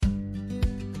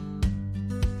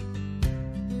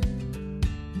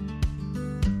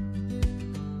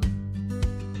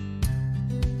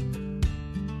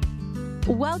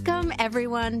Welcome,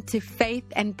 everyone, to Faith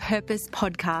and Purpose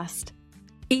Podcast.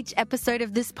 Each episode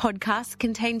of this podcast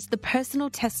contains the personal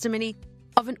testimony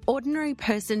of an ordinary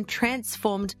person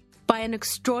transformed by an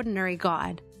extraordinary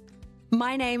God.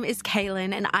 My name is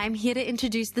Kaylin, and I'm here to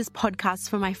introduce this podcast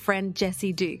for my friend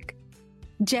Jesse Duke.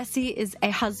 Jesse is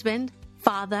a husband,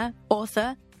 father,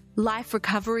 author, life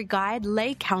recovery guide,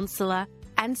 lay counselor,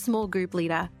 and small group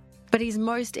leader. But his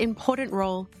most important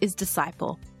role is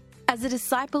disciple. As a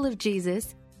disciple of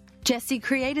Jesus, Jesse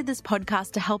created this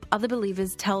podcast to help other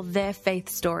believers tell their faith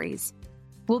stories.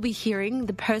 We'll be hearing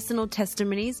the personal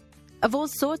testimonies of all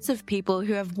sorts of people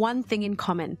who have one thing in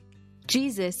common.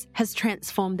 Jesus has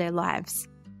transformed their lives.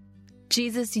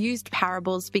 Jesus used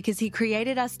parables because he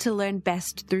created us to learn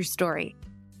best through story.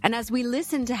 And as we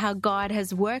listen to how God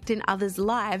has worked in others'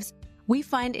 lives, we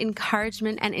find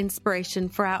encouragement and inspiration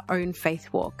for our own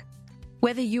faith walk.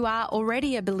 Whether you are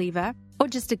already a believer or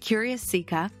just a curious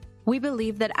seeker, we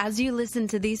believe that as you listen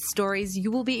to these stories, you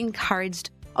will be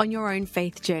encouraged on your own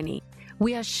faith journey.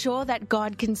 We are sure that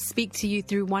God can speak to you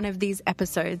through one of these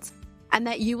episodes, and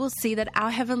that you will see that our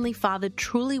Heavenly Father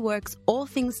truly works all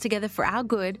things together for our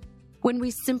good when we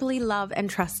simply love and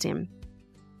trust Him.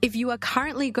 If you are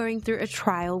currently going through a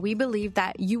trial, we believe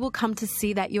that you will come to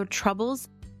see that your troubles,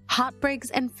 heartbreaks,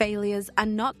 and failures are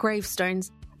not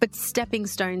gravestones, but stepping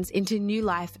stones into new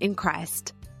life in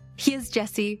Christ. Here's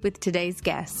Jesse with today's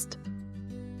guest.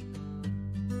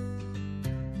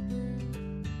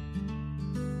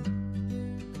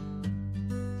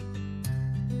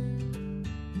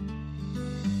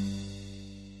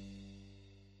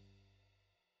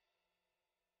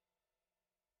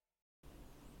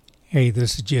 Hey,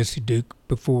 this is Jesse Duke.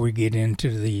 Before we get into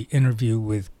the interview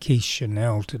with Keith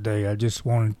Channell today, I just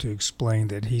wanted to explain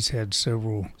that he's had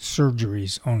several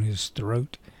surgeries on his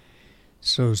throat.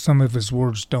 So some of his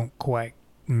words don't quite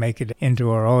make it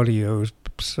into our audios,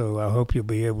 so I hope you'll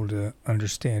be able to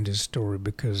understand his story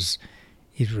because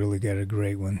he's really got a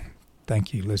great one.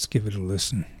 Thank you. Let's give it a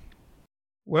listen.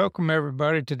 Welcome,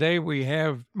 everybody. Today we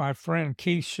have my friend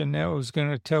Keith Channell who's going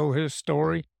to tell his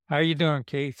story. How you doing,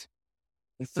 Keith?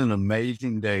 It's an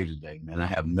amazing day today, man. I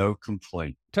have no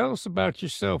complaint. Tell us about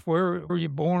yourself. Where were you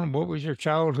born? What was your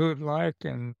childhood like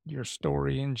and your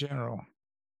story in general?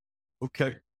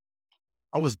 Okay.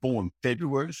 I was born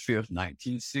February 5th,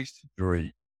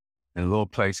 1963, in a little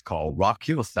place called Rock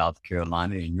Hill, South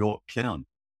Carolina, in York County.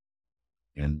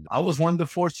 And I was one of the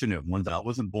fortunate ones. I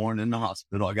wasn't born in the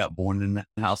hospital. I got born in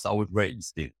the house I was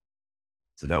raised in.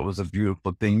 So that was a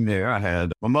beautiful thing there. I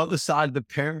had my mother's side of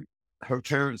her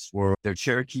parents were they're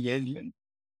Cherokee Indian.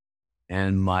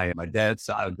 And my dad's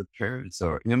side of the parents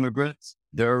are immigrants.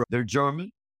 They're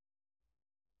German.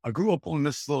 I grew up on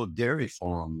this little dairy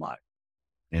farm life.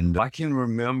 And I can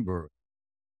remember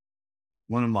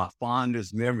one of my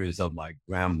fondest memories of my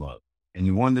grandmother.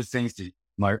 And one of the things that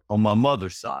on my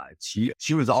mother's side,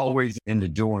 she was always into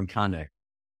doing kind of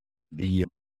the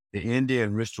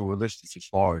Indian ritualistic as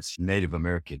far as Native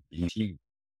American. She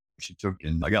took,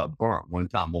 and I got burnt one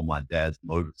time on my dad's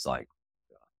motorcycle.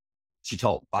 She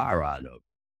taught fire out of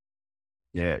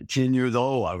it. Yeah, 10 years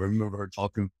old, I remember her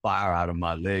talking fire out of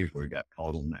my leg where it got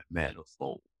caught on that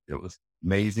manifold. It was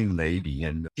amazing lady.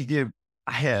 And I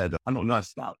don't know,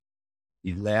 it's about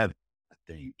 11, I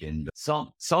think. And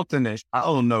something that, I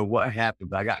don't know what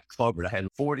happened, but I got covered. I had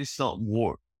 40-something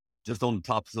wart just on the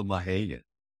tops of my head.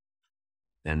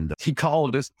 And he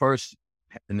called this person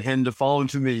and handed the phone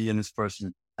to me, and this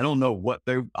person, I don't know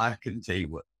I couldn't tell you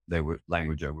what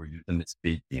language they were using to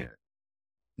speak in.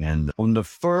 And on the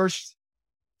first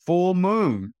full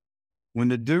moon, when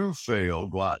the dew fell,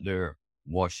 go out there,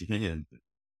 wash your hands.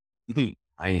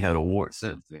 I ain't had a wart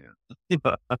since then.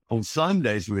 On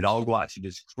Sundays, we'd all go out to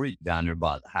this creek down there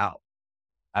by the house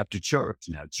after church.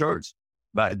 Now, church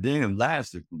back then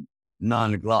lasted from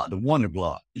 9 o'clock to 1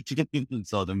 o'clock. In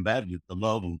Southern Baptist, I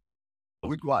love them.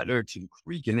 We'd go out there to the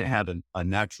creek, and it had a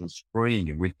natural spring,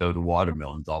 and we'd throw the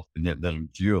watermelons off and let them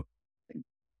chill.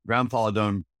 Grandpa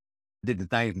done did the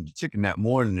thing with the chicken that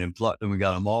morning and plucked them. We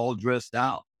got them all dressed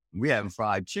out. We having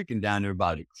fried chicken down there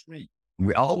by the creek.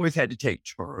 We always had to take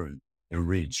turns and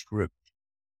read scripture.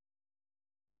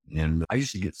 And I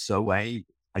used to get so angry,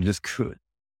 I just couldn't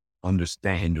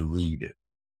understand to read it.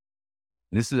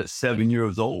 And this is at 7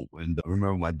 years old. And I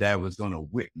remember my dad was going to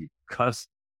whip me, cuss.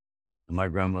 And my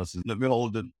grandma said, let me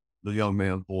hold the young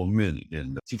man for a minute.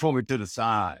 And she pulled me to the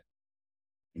side.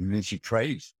 And then she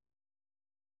prays.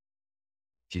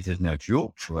 She says, now if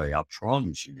you'll pray, I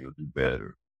promise you'll do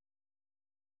better.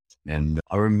 And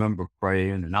I remember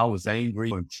praying, and I was angry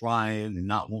and crying and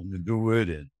not wanting to do it.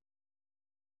 And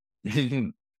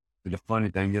but the funny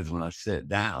thing is, when I sat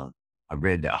down, I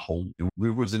read that whole,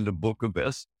 we was in the book of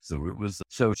Esther.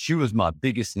 So she was my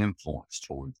biggest influence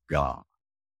towards God.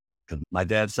 Because my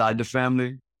dad's side of the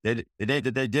family, it ain't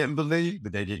that they didn't believe,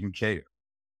 but they didn't care.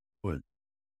 But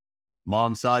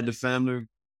mom's side of the family,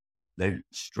 they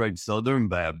straight Southern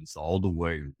Baptist all the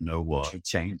way. No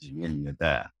changing any of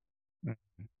that.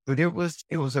 But it was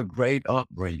a great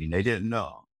upbringing. They didn't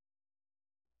know.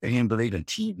 They didn't believe in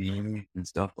TV and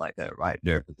stuff like that right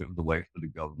there, because it was a way for the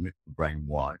government to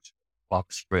brainwash,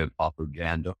 spread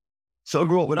propaganda. So I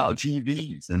grew up without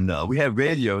TVs, and we had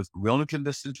radios, but we only could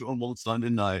listen to them on Sunday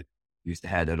night. We used to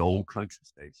have that old country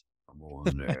station come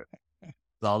on there.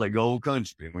 Solid gold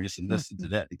country. We used to listen to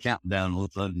that, the countdown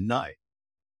on Sunday night.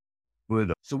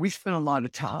 But so we spent a lot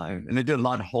of time, and they did a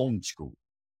lot of homeschool.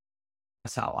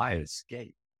 That's how I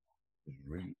escaped.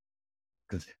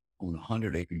 Because on a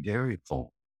 100-acre dairy farm,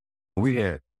 we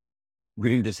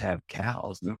didn't just have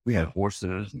cows. We had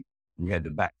horses. And we had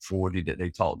the back 40 that they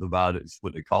talked about. It's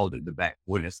what they called it, the back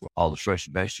 40. That's where all the fresh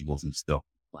vegetables and stuff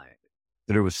planted.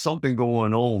 So there was something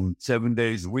going on 7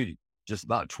 days a week, just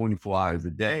about 24 hours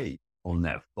a day on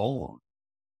that farm.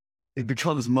 It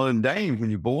becomes mundane when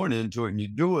you're born into it and you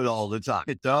do it all the time.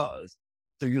 It does.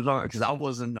 So you learn, because I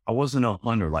wasn't a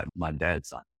hunter like my dad's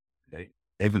side. They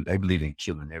believe in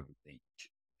killing everything.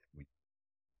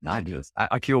 Not just,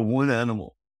 I killed one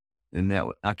animal, and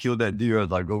I killed that deer. I was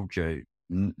like, okay,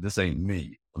 this ain't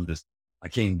me. I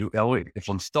can't do it. If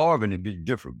I'm starving, it'd be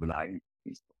different, but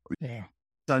Yeah.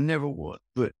 I never was.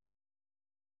 But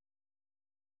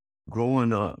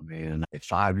growing up, man, at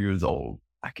 5 years old,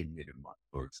 I committed my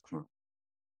first crime.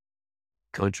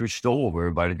 Country store where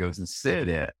everybody goes and sit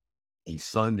at. And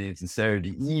Sundays and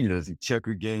Saturday evenings and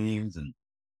checker games and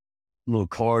little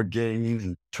card games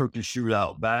and turkey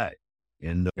shootout back.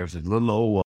 And there's a little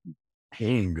old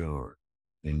handgun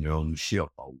in your own ship.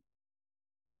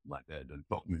 Like that doesn't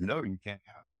fuck me. No, you can't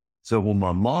have it. So when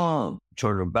my mom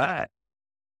turned her back,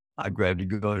 I grabbed the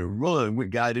gun and run,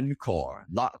 got in the car,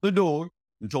 locked the door,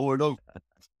 and tore it open.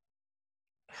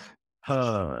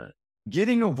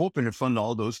 Getting a whooping in front of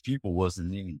all those people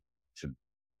wasn't easy,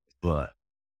 but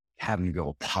having to go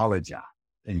apologize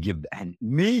and hand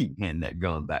that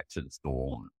gun back to the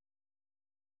store owner.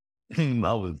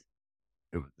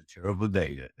 It was a terrible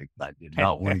day. I did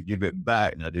not want to give it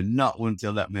back, and I did not want to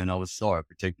tell that man I was sorry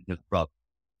for taking his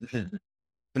property.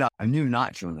 But I knew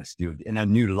not to steal it, and I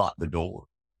knew to lock the door.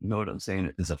 You know what I'm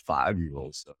saying? It's a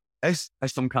 5-year-old. So that's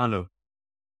some kind of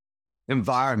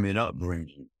environment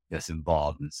upbringing that's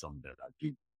involved in some that I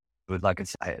do. But like I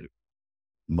said, I had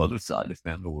mother's side of the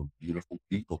family were beautiful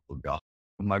people for God.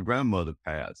 When my grandmother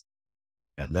passed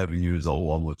at 11 years old,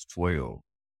 almost 12.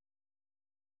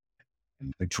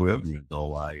 And at 12 years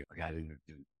old, I got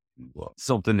introduced to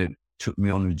something that took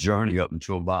me on a journey up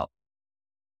until about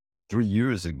 3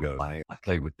 years ago. I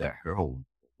played with that heroin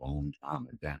for a long time.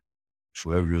 At that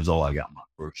 12 years old, I got my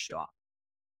first shot.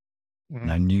 Mm-hmm.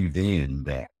 And I knew then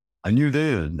I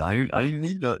didn't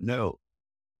need nothing else.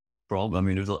 I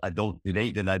mean, it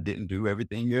ain't that I didn't do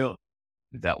everything else.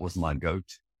 That was my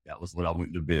go-to. That was what I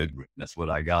went to bed with. That's what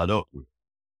I got up with.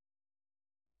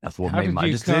 That's what made my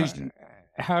decision.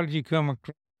 How did you come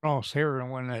across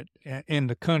heroin in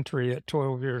the country at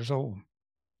 12 years old?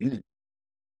 I'm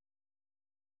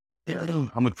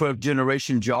a 12th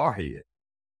generation jarhead.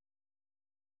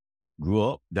 Grew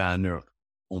up down there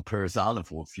on Paris Island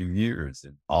for a few years,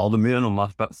 and all the men on my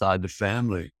side of the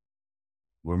family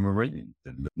were Marines.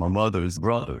 And my mother's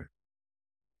brother,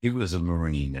 he was a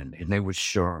Marine, and his name was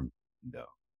Sherman.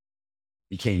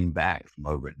 He came back from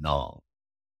over at Nam,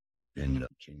 and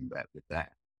came back with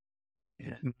that.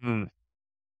 And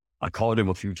I called him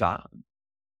a few times.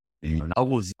 And I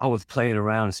was playing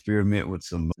around, experiment with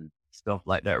some stuff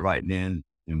like that right then,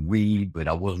 and weed, but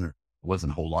I wasn't a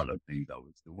whole lot of things I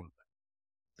was doing.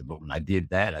 But when I did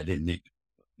that, I didn't need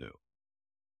to know.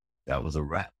 That was a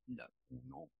wrap.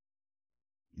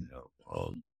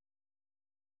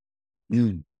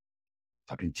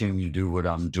 I continue to do what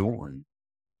I'm doing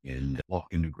and walk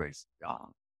in the grace of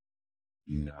God.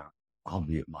 I'll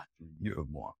be at my 3-year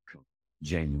mark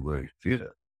January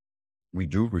 5th. We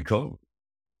do recover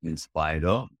in spite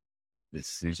of the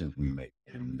decisions we make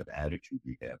and the attitude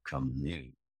we have coming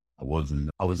in.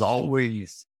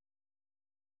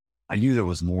 I knew there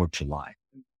was more to life.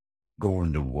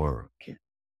 Going to work and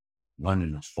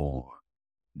running a farm,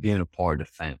 being a part of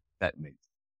the family. That makes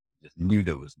sense. Just knew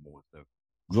there was more. So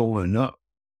growing up,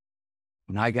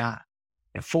 when I got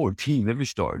at 14, let me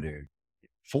start there. At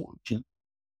 14,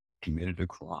 committed a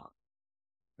crime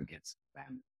against the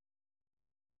family.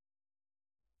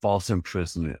 False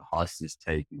imprisonment, hostage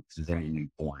taking,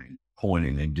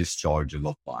 pointing and discharging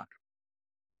a fire.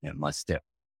 and my step.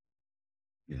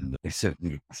 And they sent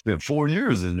me, I spent 4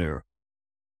 years in there.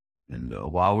 And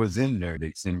while I was in there,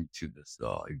 they sent me to this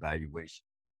evaluation.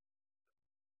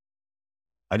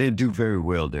 I didn't do very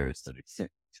well there, so they sent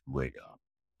me to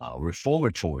a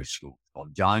reformatory school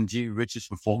called John G. Richards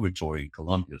Reformatory in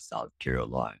Columbia, South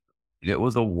Carolina. And it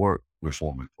was a work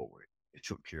reformatory. It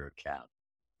took care of cattle,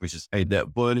 which is, hey,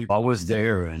 that buddy, I was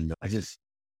there and I just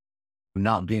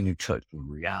not being in touch with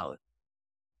reality,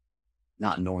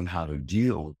 not knowing how to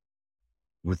deal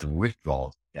with the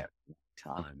withdrawals at that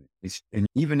time. And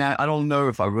even that, I don't know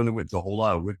if I really went to a whole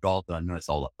lot of withdrawals, but I know that's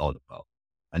all I thought about.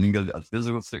 I think the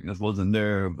physical sickness wasn't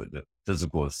there, but the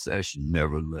physical obsession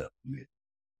never left me.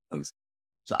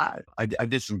 So I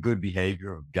did some good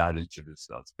behavior, got into this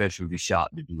specialty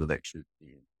shop to do electricity,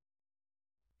 and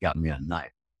got me a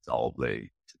knife, saw blade,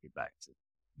 took it back to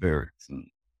barracks. And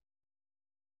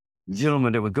the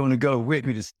gentleman that was going to go with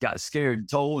me just got scared and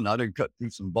told, and I didn't cut through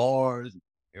some bars.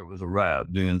 It was a wrap.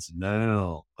 Then so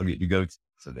now I get to go.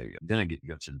 Then I get to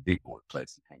go to the big boy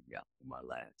place and hang out for my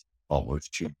last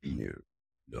almost 2 years.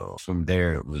 From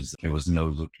there, it was no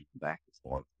looking back as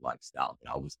far as lifestyle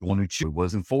that I was going to choose. It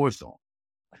wasn't forced on.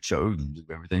 I chose to do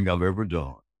everything I've ever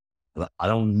done. I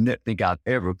don't think I've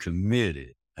ever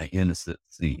committed an innocent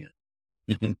sin.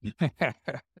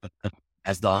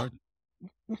 That's done.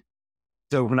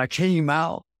 So when I came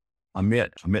out, I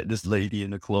met this lady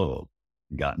in the club,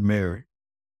 got married.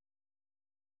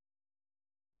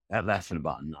 That lasted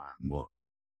about 9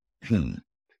 months.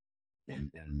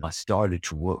 And I started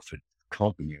to work for a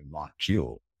company in Rock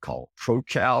Hill called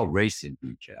ProCal Racing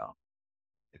Decal.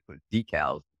 They put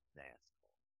decals on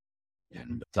NASCAR.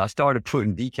 And so I started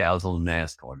putting decals on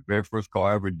NASCAR. The very first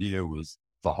car I ever did was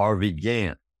for Harvey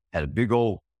Gantt. Had a big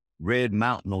old red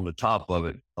mountain on the top of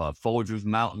it. Folgers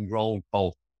Mountain Grown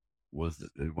Coal was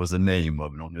the name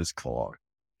of it on this car.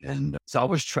 And so I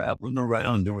was traveling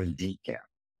around doing decal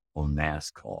on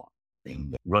NASCAR.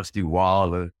 And Rusty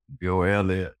Waller, Bill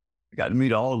Elliott. I got to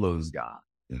meet all those guys.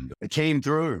 And it came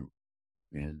through.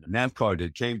 And the NASCAR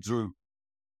did came through.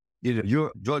 Did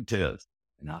your drug test.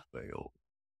 And I failed.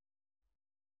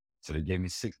 So they gave me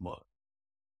 6 months.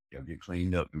 You gotta get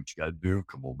cleaned up. Do what you got to do.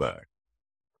 Come on back.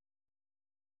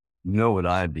 You know what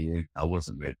I did? I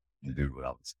wasn't ready to do what I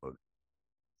was supposed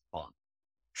to do.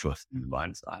 Trust in the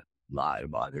mindset. Lied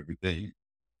about everything.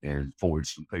 And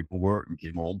forged some paperwork and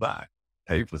came on back.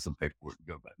 Paid for some paperwork to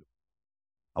go back.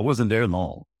 I wasn't there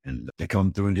long. And they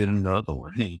come through and did another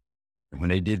one. And when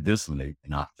they did this one,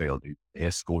 and I failed, they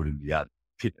escorted me out of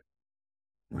the pit.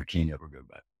 I can't ever go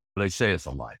back. But they say it's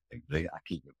a life thing. I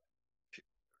can't go back to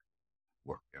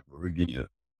work ever again.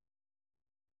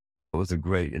 It was a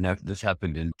great, and this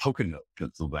happened in Pocono,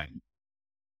 Pennsylvania.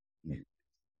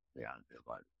 Yeah,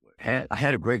 I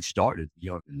had a great start in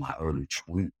my early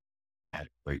 20s. I had a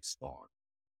great start.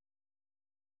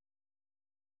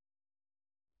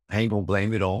 I ain't gonna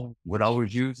blame it on what I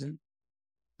was using,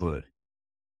 but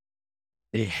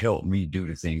it helped me do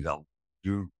the things I would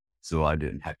do so I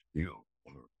didn't have to feel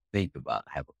or think about,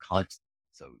 have a constant,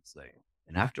 so to say.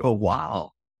 And after a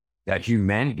while, that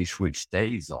humanity switch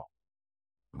stays on.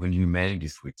 When humanity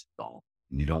switches on,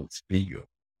 and you don't feel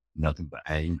nothing but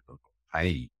anger or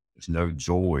pain, there's no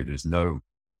joy, there's no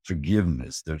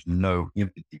forgiveness, there's no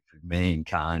empathy for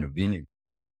mankind of anything.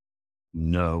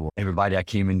 No, everybody I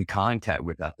came into contact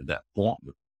with after that point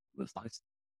was nice,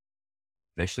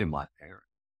 especially my parents,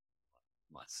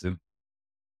 my siblings,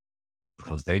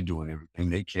 because they're doing everything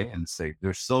they can to save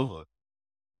their son,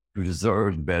 who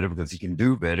deserves better because he can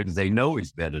do better because they know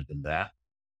he's better than that.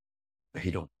 But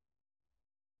he don't.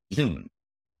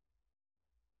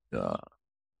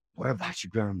 What about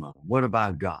your grandmother? What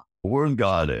about God? Where's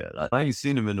God at? I ain't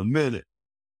seen him in a minute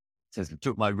since I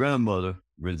took my grandmother,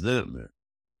 resentment.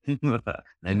 I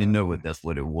didn't know that's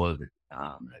what it was at the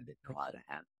time. I didn't know how to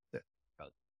handle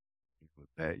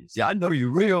it. See, I know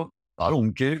you're real. I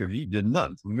don't care if you did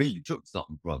nothing for me. You took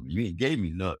something from me. You ain't gave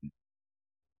me nothing.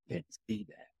 Can't see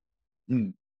that.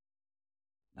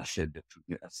 I said that to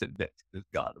this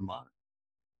God of mine.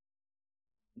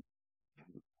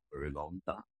 For a very long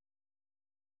time.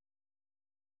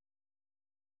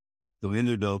 So I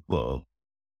ended up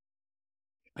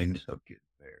getting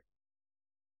married.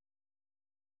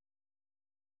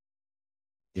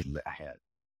 I had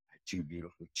 2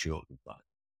 beautiful children, but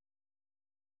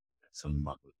some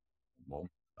mother.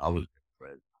 I was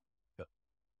impressed.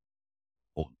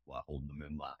 Holding them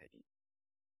in my hand.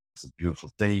 It's a beautiful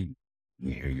thing.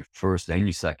 You hear your first and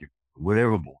your second,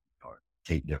 whatever boy you are,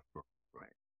 take their first breath.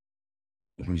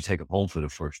 When you take them home for the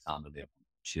first time, and they're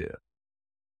shit.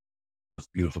 It's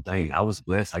a beautiful thing. I was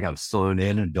blessed. I got a son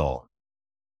and a daughter.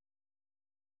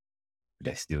 But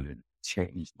that still didn't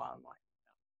change my life.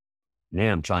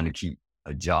 Now I'm trying to keep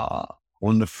a job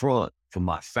on the front for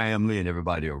my family and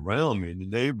everybody around me in the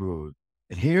neighborhood.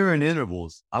 And here in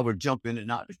intervals, I would jump in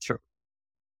and out the church.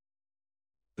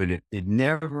 But it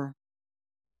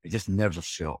just never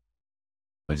felt.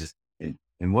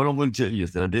 And what I'm going to tell you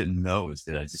is that I didn't know is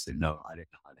that I just didn't know. I didn't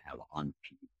know how to have an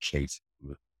communication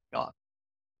with God.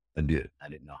 I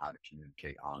didn't know how to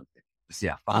communicate honestly. But see,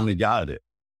 I finally got it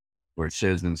where it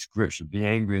says in scripture, be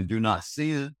angry and do not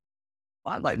sin.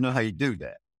 I'd like to know how you do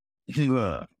that.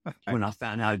 When I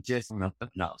found out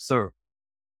sir,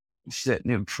 I'm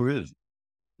sitting in prison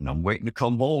and I'm waiting to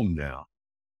come home now.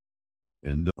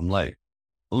 And I'm like,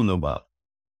 I don't know, about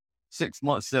 6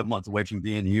 months, 7 months away from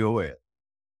being in the U.S.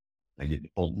 I get the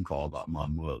phone call about my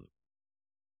mother.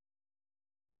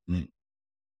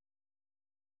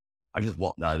 I just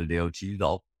walked out of the LT's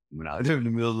office when I was in the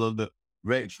middle of the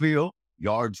wreck field,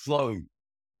 yards flowing.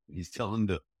 He's telling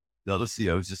the other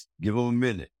COs, just give him a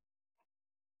minute.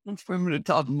 I'm screaming at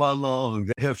the top of my lungs,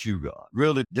 help you, God.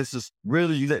 Really,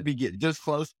 you let me get this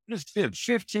close. This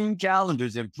 15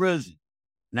 calendars in prison.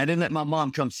 And I didn't let my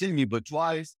mom come see me, but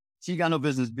twice. She got no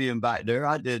business being back there.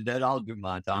 I did that. I'll do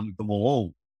my time to come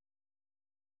home.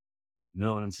 You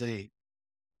know what I'm saying?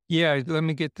 Yeah, let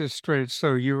me get this straight.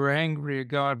 So you were angry at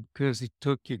God because he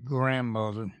took your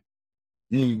grandmother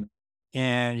and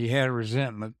you had a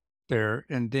resentment there.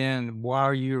 And then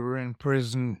while you were in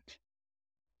prison,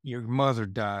 your mother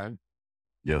died.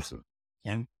 Yes, sir.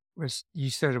 And you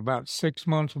said about 6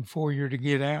 months before you're to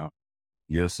get out?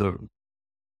 Yes, sir.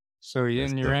 So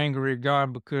then you're angry at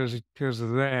God because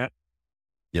of that?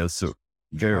 Yes, sir.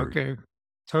 Very. Okay.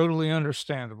 Totally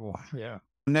understandable. Yeah.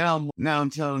 Now I'm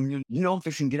telling you, if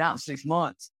I can get out in 6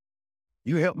 months,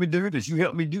 you help me do this. You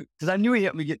help me do, because I knew he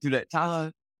helped me get through that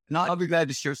time. And I'll be glad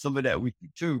to share some of that with you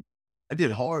too. I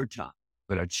did hard time,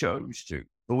 but I chose to.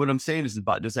 But what I'm saying is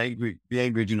about this be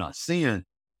angry, do not sin,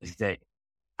 is that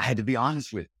I had to be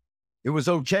honest with it. It was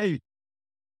okay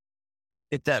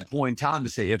at that point in time to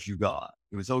say, if you God.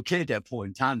 It was okay at that point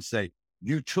in time to say,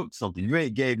 you took something. You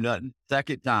ain't gave nothing.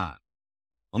 Second time.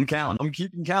 I'm counting. I'm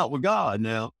keeping count with God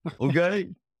now. Okay?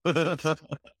 Now,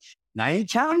 I ain't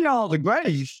counting all the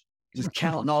grace, just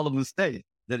counting all the mistakes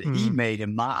that he made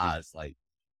in my eyes. Like,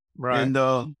 right. And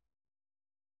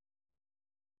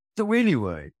so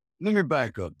anyway, let me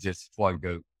back up just before I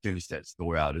go finish that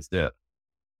story out. Is that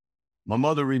my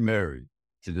mother remarried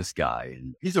to this guy,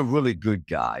 and he's a really good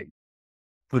guy.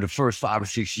 For the first 5 or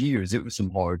 6 years, it was some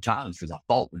hard times because I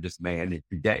fought with this man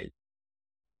every day.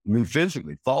 I mean,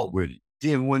 physically fought with him.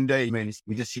 Then one day, man,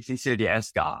 he said he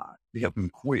asked God to help him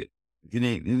quit.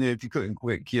 If you couldn't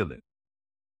quit, kill him.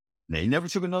 And he never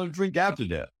took another drink after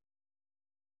that.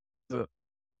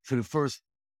 For the first,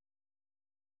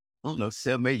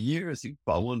 7, 8 years, he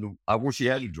probably wondered, I wish he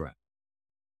had a drink.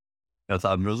 That's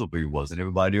how miserable he was and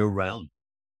everybody around him.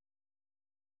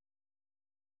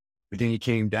 But then he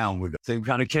came down with the same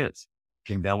kind of cancer.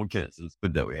 Came down with cancer.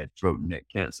 But that we had throat and neck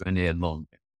cancer and he had lung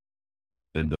cancer.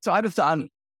 And so I decided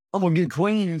I'm going to get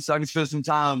clean so I can spend some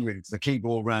time with it. Because I can't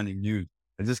go around and use.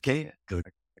 I just can't. Because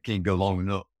I can't go long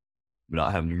enough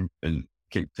without having to, and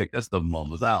can't take that stuff in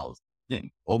mama's house. Yeah.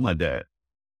 Or my dad.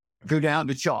 Go down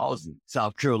to Charleston,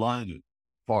 South Carolina,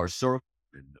 far surf.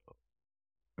 And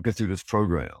I go through this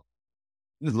program.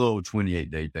 This little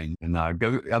 28-day thing. And I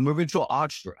move into an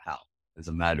Oxford house. As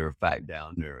a matter of fact,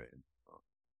 down there. And,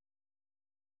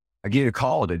 I get a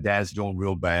call that dad's doing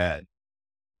real bad.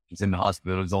 He's in the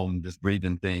hospital, he's on this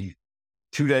breathing thing.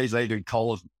 2 days later, he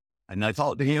calls me. And I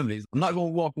talked to him. I'm not going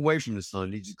to walk away from the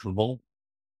son. He just come home.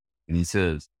 And he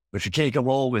says, but if you can't come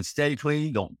home and stay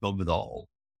clean, don't come at all.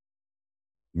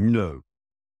 No.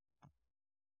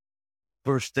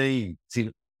 First thing,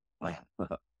 see,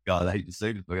 God, I hate to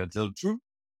say this, but I got to tell the truth.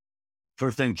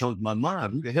 First thing comes to my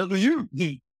mind, who the hell are you?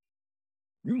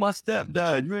 You my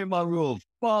stepdad. You ain't my real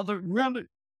father. Really?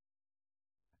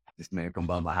 This man come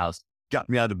by my house, got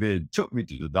me out of bed, took me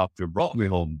to the doctor, brought me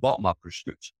home, bought my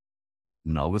prescription.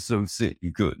 And I was so sick, he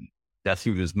couldn't. That's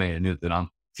who this man is that I'm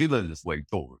feeling this way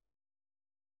toward.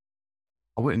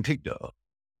 I went and picked up.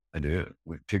 I did.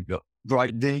 Went and picked up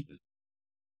right then.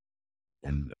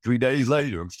 And 3 days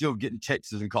later, I'm still getting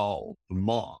texts and calls from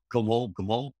Mom. Come home, come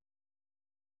home.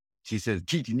 She says,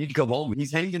 Keith, you need to come home.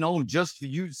 He's hanging on just for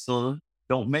you, son.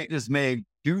 Don't make this man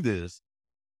do this.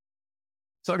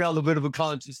 So I got a little bit of a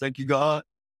conscience. Thank you, God.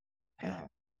 I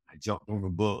jumped on the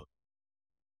bus.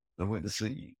 I went to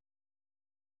sleep.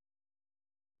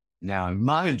 Now,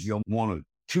 mind you, I'm on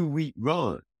a 2-week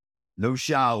run. No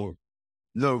shower,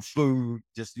 no food,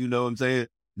 just, you know what I'm saying?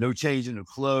 No changing of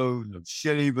clothes, no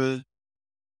shaving.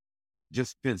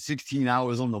 just spent 16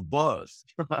 hours on the bus.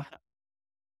 I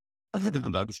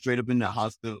was straight up in the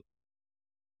hospital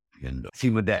and see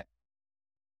my dad.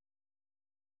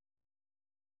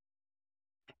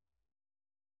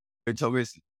 He told me,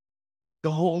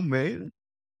 go home, man.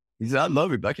 He said, I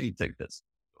love you, but I can't take this.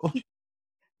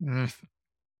 Mm.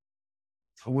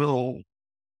 So we'll home.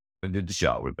 I did the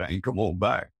shower thing. Come on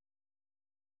back.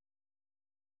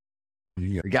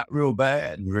 It got real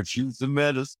bad and refused the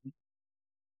medicine.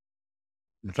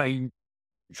 The pain,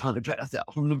 trying to pass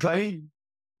out from the pain.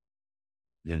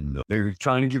 And they were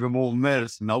trying to give him more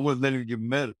medicine. I wasn't letting him give him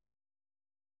medicine.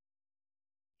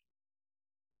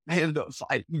 I ended up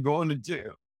fighting, going to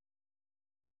jail.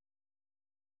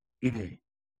 So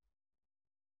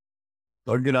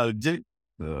I get out of jail.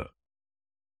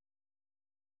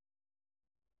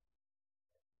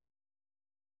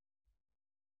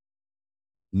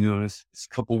 It's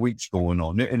a couple of weeks going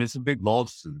on there, and it's a big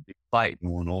lawsuit, a big fight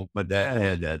going on. My dad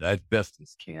had that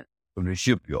asbestos can from the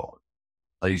shipyard.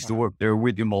 I used to work there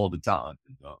with him all the time.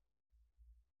 And,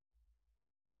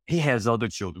 he has other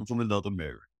children from another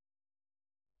marriage.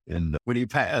 And when he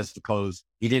passed, because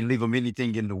he didn't leave them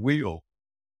anything in the will,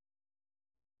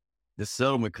 the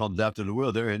settlement comes after the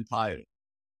will, they're entitled.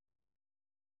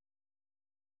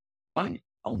 I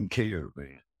don't care,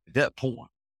 man. At that point,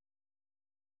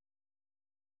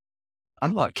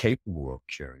 I'm not capable of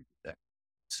carrying that.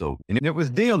 So, and it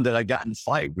was them that I got in a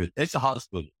fight with. It's a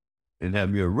hospital and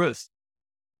had me arrested.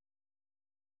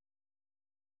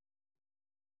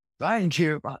 I didn't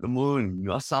care about the money.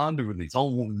 I signed the release. I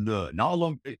don't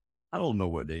know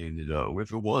what they ended up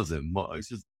with. It wasn't much. It's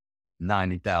just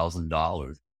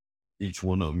 $90,000. Each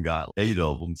one of them got 8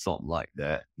 of them, something like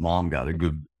that. Mom got a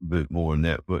good bit more than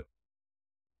that, but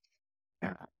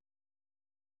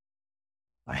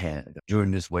I had during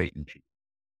this waiting period.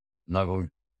 I'm not going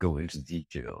to go into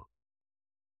detail,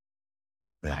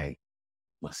 but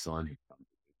my son,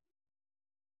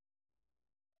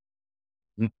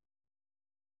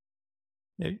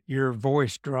 Your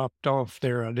voice dropped off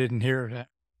there. I didn't hear that.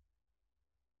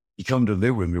 he come to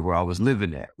live with me where I was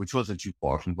living at, which wasn't too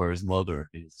far from where his mother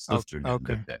and his sister lived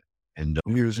at. And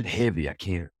he was heavy. I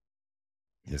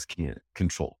just can't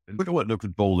control. And there wasn't no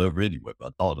control ever anyway, but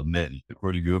I thought of men. He's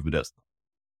pretty good with that stuff.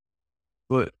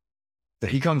 But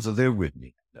he comes to live with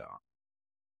me.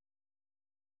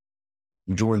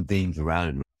 Doing things around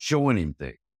him, showing him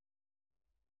things.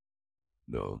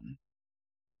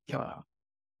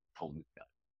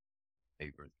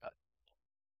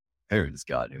 Parents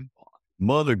got involved.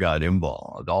 Mother got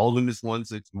involved. All in this one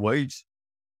situation.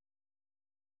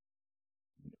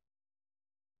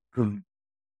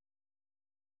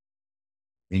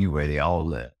 Anyway, they all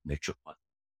left. They took my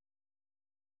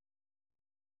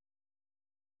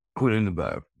put in the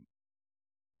bathroom.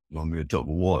 Want me a tub of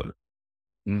water.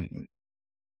 I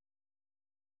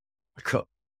cut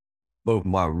both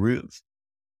my ribs.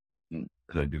 And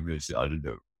I do this out of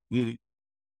there.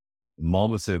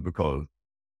 Mama said because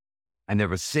I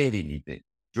never said anything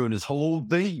during this whole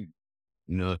thing,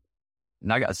 and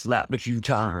I got slapped a few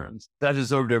times. I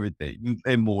deserved everything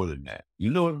and more than that.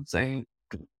 You know what I'm saying?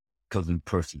 Because in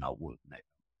person I wasn't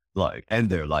and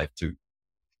their life too.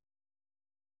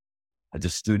 I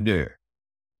just stood there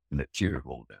and that tear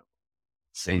rolled down.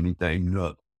 Say anything,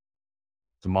 nothing.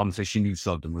 So Mom said she knew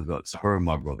something was up. So her and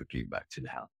my brother came back to the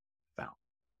house.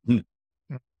 Found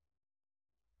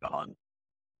gone.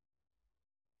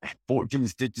 14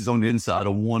 stitches on the inside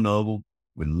of one of them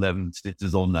with 11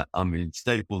 stitches on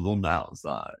staples on the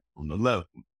outside, on the left.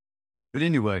 But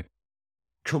anyway,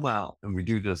 come out and we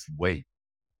do this wait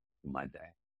for my dad.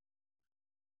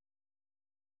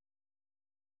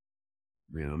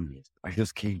 I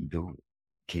just can't do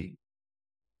it.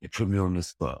 It put me on the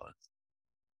spot.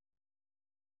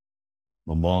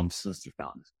 My mom's sister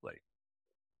found this place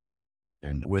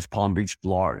in West Palm Beach,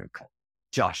 Florida, called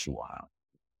Joshua House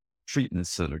Treatment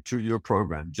Center, 2-year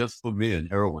program just for men,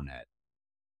 heroin addicts.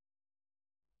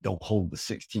 Don't hold the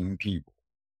 16 people.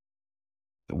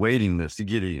 The waiting list to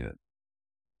get in.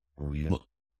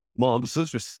 Mom's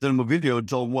sister sent them a video and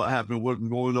told them what happened, what was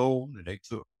going on, and they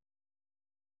took.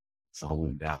 So I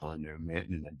went down there, man,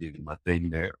 and I did my thing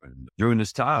there. And during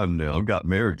this time, I got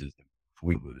marriages.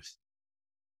 We was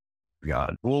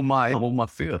God. I'm on my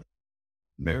 5th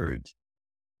marriage.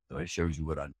 So it shows you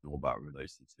what I know about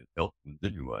relationships. Help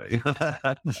anyway.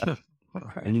 But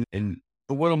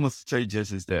what I'm going to say,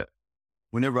 Jess, is that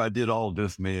whenever I did all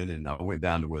this, man, and I went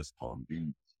down to West Palm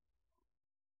Beach,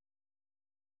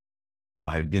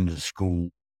 I had been to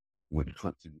school with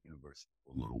Clemson University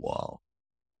for a little while.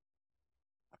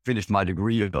 I finished my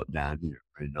degree up down here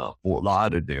in Fort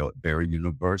Lauderdale at Berry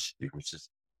University, which is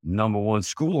number one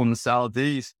school in the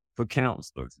Southeast for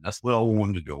counselors. That's what I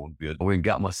wanted to do. I went and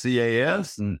got my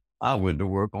CAS, and I went to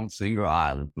work on Singer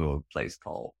Island for a place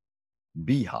called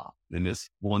B-Hop. And it's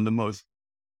one of the most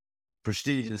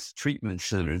prestigious treatment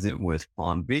centers in West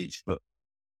Palm Beach for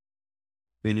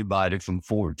anybody from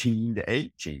 14 to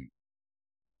 18.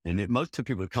 And most of the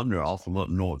people that come there are all from up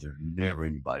north. There's never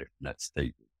anybody from that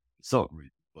state for some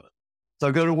reason. But, so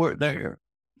I go to work there.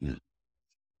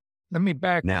 Let me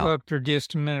back Now, up for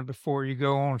just a minute before you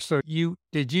go on. So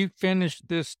did you finish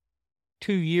this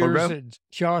 2 years program? at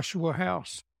Joshua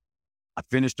House? I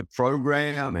finished the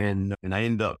program, and I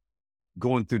ended up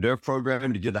going through their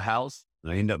program to get a house.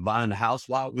 And I ended up buying the house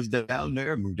while I was down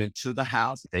there, moved into the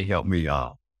house. They helped me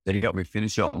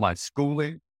finish up my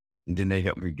schooling, and then they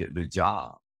helped me get the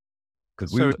job.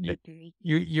 So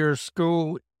your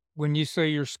school, when you say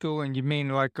your schooling, you mean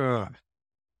like a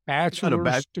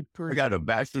bachelor's degree? I got a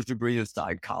bachelor's degree in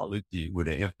psychology with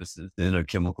an emphasis in a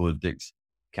chemical addiction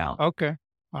counseling. Okay.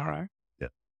 All right. Yeah.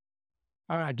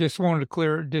 All right. Just wanted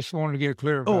to get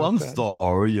clear about that. I'm that.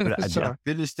 sorry. I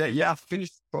finished that. Yeah, I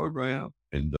finished the program.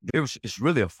 And it's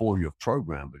really a 4-year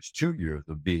program, but it's 2 years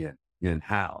of being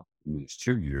in-house. I mean, it's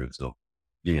 2 years of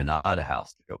being out of the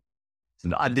house. So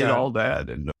I did all that.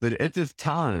 But at this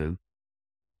time,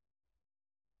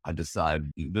 I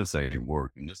decided this ain't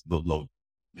working. This little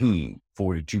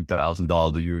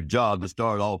 $42,000 a year job to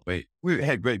start off. We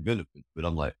had great benefits, but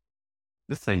I'm like,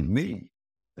 this ain't me.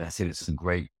 And I said, it's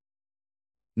great.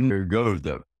 There goes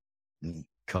the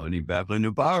company babbling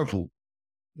and powerful.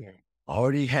 Yeah. I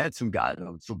already had some guys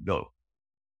on some go.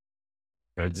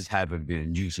 I just haven't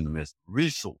been using them as a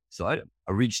resource. So I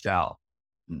reached out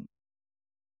and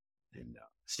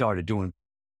started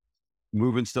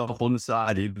moving stuff on the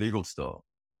side, illegal stuff,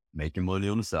 making money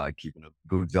on the side, keeping a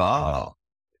good job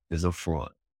as a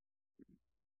front.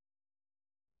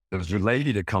 There's a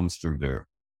lady that comes through there.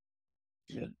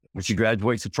 When she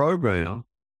graduates the program,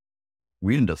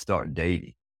 we end up starting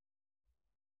dating.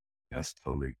 That's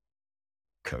totally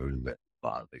code that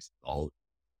violates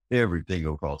everything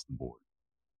across the board.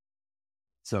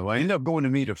 So I ended up going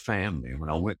to meet her family. When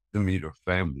I went to meet her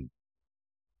family,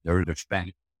 they were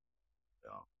Spanish.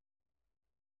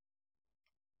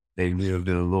 They lived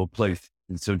in a little place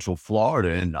in Central Florida,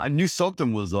 and I knew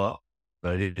something was up,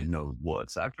 but I didn't know what.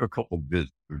 So after a couple of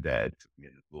visits, her dad took me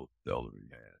in a little cellar he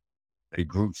had. They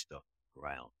grew stuff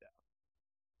around that.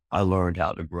 I learned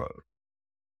how to grow.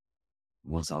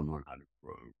 Once I learned how to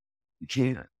grow,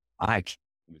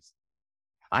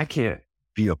 I can't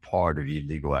be a part of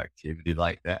illegal activity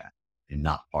like that and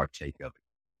not partake of it.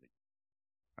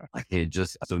 I can't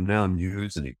just, so now I'm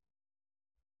using it.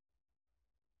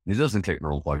 It doesn't take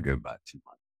long before I go back to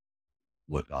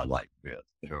what I like best,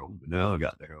 heroin. But now I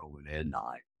got the heroin at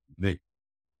night. I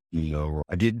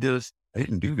did this. I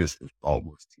didn't do this for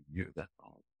almost 2 years. That's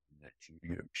all. In that 2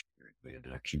 year period,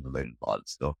 I accumulated a lot of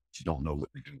stuff. But you don't know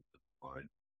what to do with it.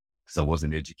 Because I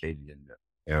wasn't educated in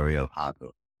the area of how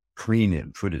to clean it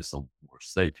and put it somewhere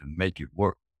safe and make it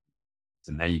work.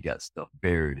 So now you got stuff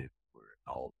buried in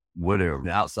all whatever. And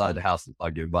outside the house,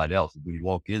 like everybody else, when you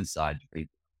walk inside, you think,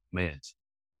 man,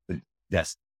 but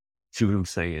that's what I'm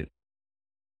saying.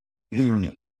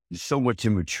 There's so much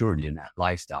immaturity in that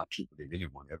lifestyle people that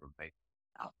anyone ever made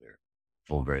out there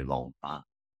for a very long time.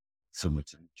 So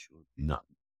much immaturity,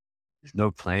 nothing. There's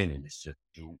no planning. It's just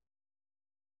doing.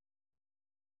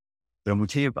 But I'm going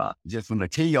to tell you about, just when I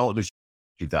tell you all this,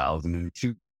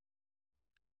 2002,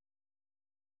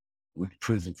 went to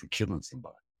prison for killing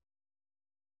somebody.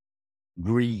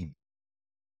 Greed,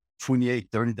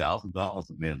 $28,000-$30,000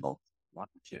 a man lost. Like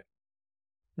a check.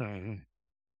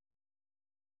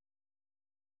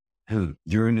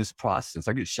 During this process,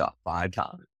 I get shot 5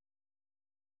 times.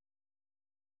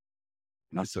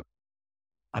 And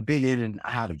I've been in and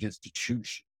out of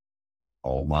institution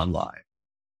all my life.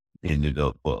 I ended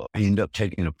up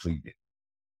taking a plea deal.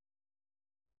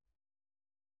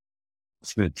 I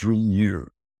spent 3 years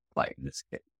fighting this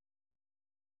case.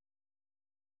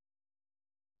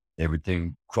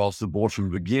 Everything across the board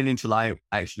from the beginning till I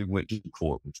actually went to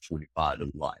court was 25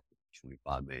 to life,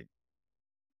 25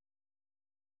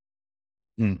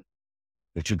 million.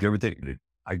 They took everything.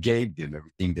 I gave them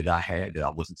everything that I had that I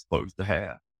wasn't supposed to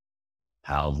have.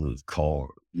 Houses, cars,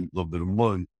 a little bit of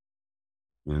money.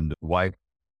 And the wife,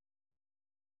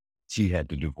 she had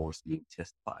to divorce me and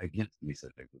testify against me, so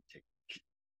they would take the kid.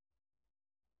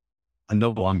 I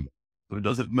know but it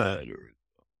doesn't matter.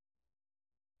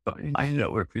 But I ended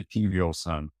up with a 15-year-old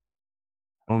son.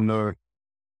 I don't know.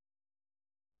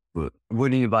 But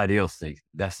what anybody else thinks,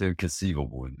 that's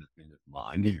inconceivable in his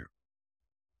mind here.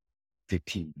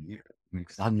 15 years.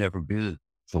 Because I've never been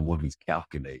someone who's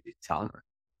calculated time,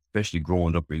 especially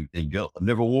growing up in Gulf. I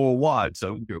never wore a watch, so I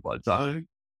don't care about time.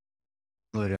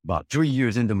 But about 3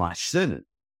 years into my sentence,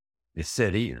 it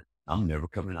set in. I'm never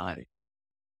coming out of it.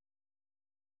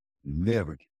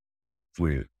 Never.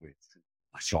 With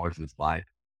I charged with life.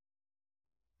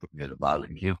 Put me in a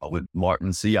violent camp. I went to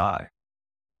Martin CI,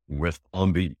 West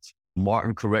Palm Beach,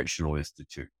 Martin Correctional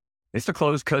Institute. It's a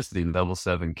closed custody level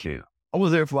 7 camp. I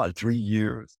was there for about 3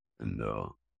 years, and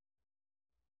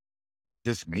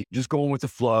just going with the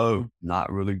flow,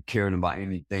 not really caring about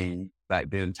anything. Back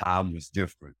then, time was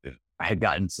different. I had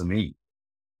gotten some heat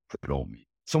put on me.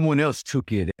 Someone else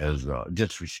took it as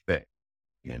disrespect,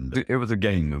 and it was a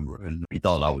gang member, and he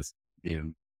thought I was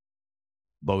being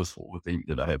boastful with things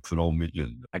that I had put on me,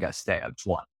 and I got stabbed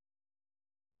twice,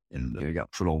 and I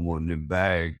got put on one of them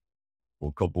bags for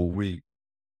a couple of weeks.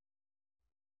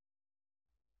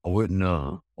 I wouldn't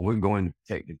go into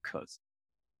protective custody.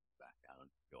 Back out and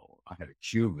go. I had a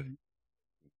Cuban,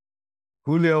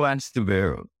 Julio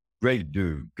Anstavero, great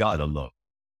dude, gotta love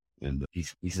him. And he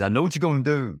says, I know what you're gonna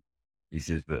do. He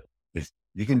says, but if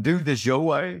you can do this your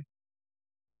way,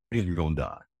 you're gonna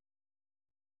die.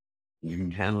 You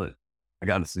can handle it. I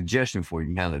got a suggestion for you.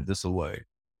 You can handle it this way.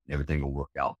 Everything will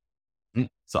work out.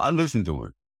 So I listened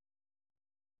to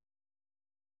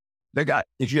him.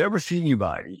 If you ever see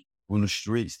anybody on the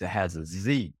streets that has a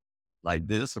Z like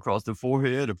this across the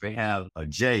forehead, if they have a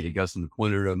J that goes from the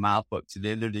corner of their mouth up to the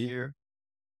end of the ear,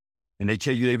 and they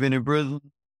tell you they've been in prison,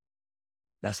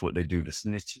 that's what they do to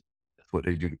snitches. That's what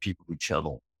they do to people who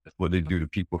channel. That's what they do to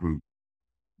people who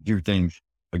do things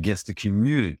against the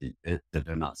community that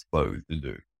they're not supposed to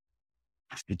do.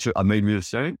 I made me a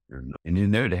saint, and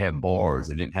in there they had bars.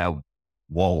 They didn't have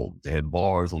walls. They had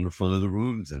bars on the front of the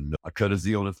rooms, and I cut a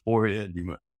Z on his forehead.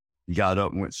 He got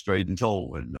up and went straight and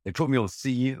told, and they put me on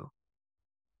CM.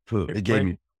 They gave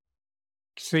me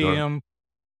CM,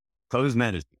 closed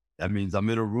management. That means I'm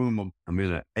in a room. I'm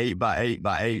in an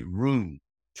 8x8x8 room,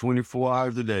 24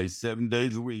 hours a day, 7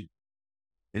 days a week.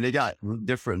 And they got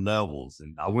different levels.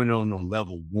 And I went on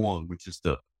level 1, which is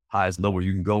the highest level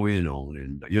you can go in on.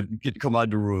 And you get to come out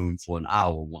of the room for an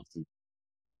hour once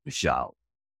a shower.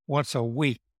 once a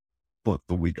week. Once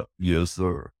a week. Yes,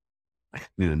 sir.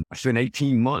 And I spent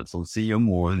 18 months on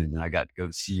CM1, and then I got to go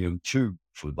to CM2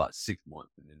 for about 6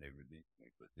 months. And then they released me.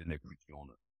 But then they put you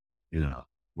on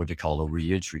what they call a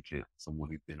reentry camp. Someone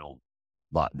who's been on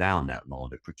lockdown that long,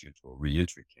 they put you into a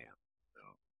reentry camp.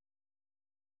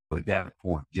 But at that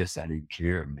point, I didn't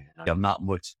care, man. I'm not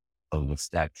much of a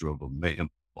stature of a man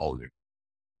father.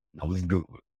 I was good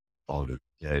with father.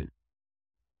 Yeah.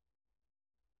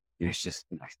 It's just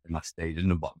my stage in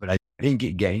the box. But I didn't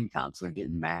get gang counseling,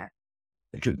 getting mad.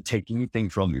 They couldn't take anything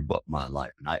from me but my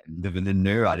life. And living in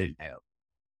there, I didn't have.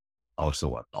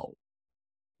 Also, I thought.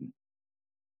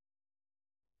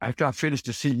 After I finished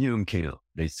the CM camp,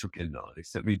 they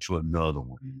sent me to another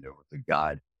one. And there was a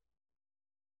guy,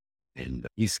 and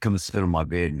he used to come and sit on my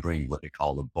bed and bring what they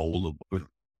call a bowl of.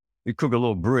 We cook a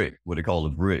little brick, what they call a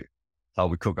brick. That's how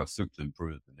we cook our soups in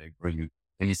prison. They bring you,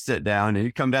 and you sit down, and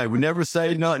you come down. We never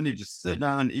say nothing. You just sit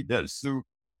down and eat that soup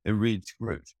and read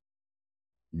scripts.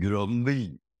 Get up and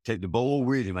leave. Take the bowl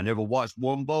with him. I never washed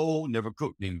one bowl, never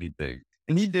cooked anything.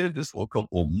 And he did this for a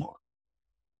couple of months.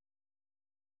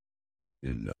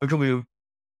 And I come in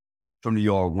from the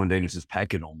yard one day and it's just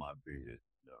packing on my bed.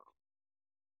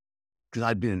 Because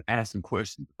I'd been asking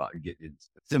questions about getting into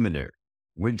seminary.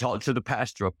 We talked to the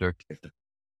pastor up there at the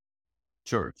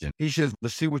church. And he says,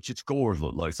 let's see what your scores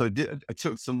look like. So I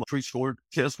took some pre-scored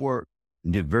test work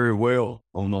and did very well.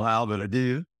 I don't know how, but I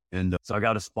did. And so I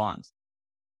got a sponsor.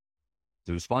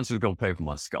 So the sponsor was going to pay for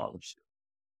my scholarship.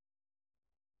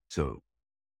 So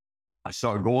I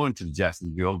started going to the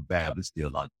Jacksonville Baptist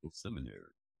Theological Seminary.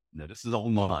 Now, this is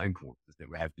online courses that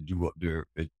we have to do up there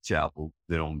at chapel.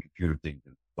 They don't computer things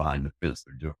behind the fence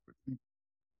are different.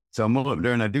 So I'm up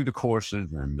there and I do the courses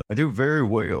and I do very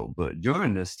well. But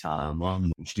during this time,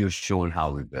 I'm still showing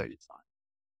how we value time.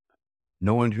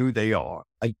 Knowing who they are.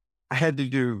 I had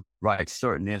to write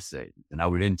certain essays, and I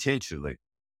would intentionally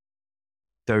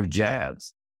throw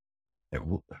jabs at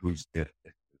who's the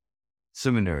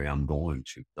seminary I'm going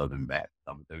to, Southern Baptist.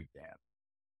 I'm going to throw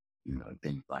jabs,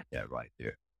 things like that right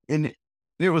there. And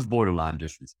it was borderline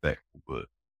disrespectful, but,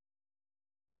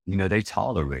 they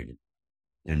tolerated it.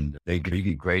 And they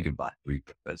get graded by 3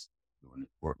 professors doing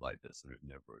work like this, and there's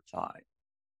never a tie.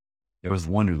 There was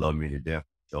one who loved me to death,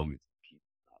 told me,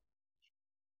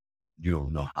 you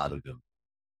don't know how to do it.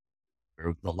 There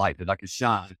was the light that I could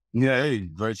shine. Yeah, hey,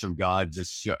 grace of God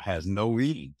just has no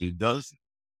eating. It doesn't.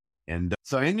 And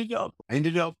so I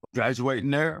ended up graduating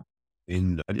there.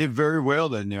 And I did very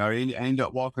well in there. I ended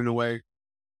up walking away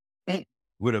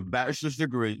with a bachelor's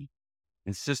degree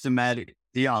in systematic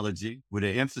theology with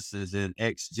an emphasis in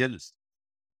exegesis,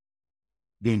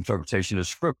 the interpretation of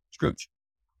scripture.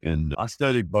 And I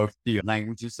studied both the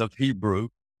languages of Hebrew,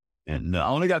 and I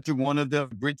only got through one of the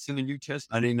Greeks in the New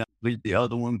Testament. I didn't complete the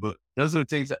other one, but those are the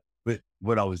things that, but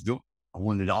what I was doing. I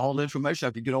wanted all the information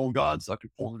I could get on God so I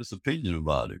could form this opinion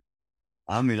about it.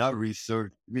 I mean, I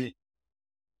researched it.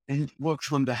 And what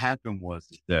come to happen was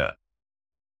that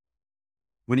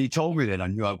when he told me that, I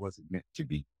knew I wasn't meant to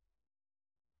be.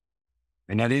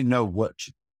 And I didn't know what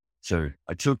to. So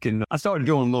I took and I started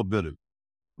doing a little bit of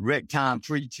wreck time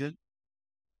preaching.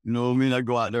 You know what I mean? I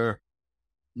go out there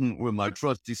with my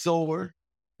trusty sword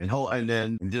and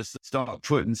then just start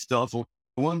putting stuff on.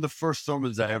 One of the first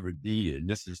sermons I ever did, and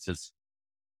this is just,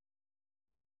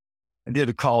 I did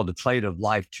a call the plate of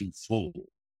life too full.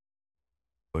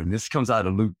 And this comes out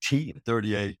of Luke 10,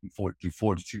 38 and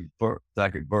 42,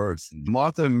 second verse. And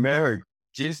Martha and Mary,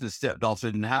 Jesus stepped off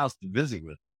in the house to visit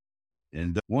with them.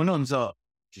 And one of them's up,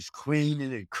 just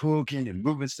cleaning and cooking and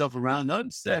moving stuff around. The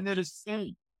other's standing at his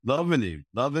feet, loving him,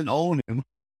 on him.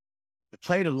 The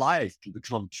plate of life can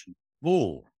become too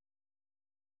full.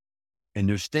 And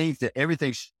there's things that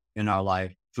everything in our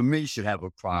life, for me, should have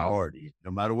a priority.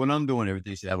 No matter what I'm doing,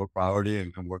 everything should have a priority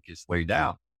and can work its way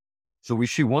down. So we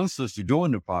see one sister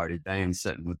doing the party thing,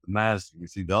 sitting with the master. We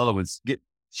see the other ones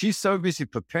she's so busy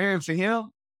preparing for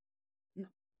him.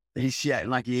 She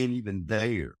acting like he ain't even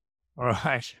there.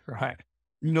 Right.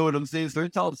 You know what I'm saying? So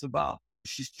it talks about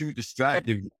she's too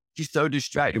distracted. She's so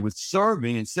distracted with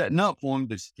serving and setting up for him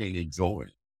that she can't enjoy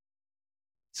it.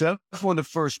 So that's one of the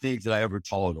first things that I ever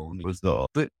taught on was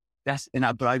but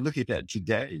I look at that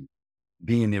today,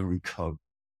 being in recovery.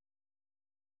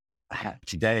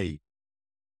 Today,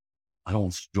 I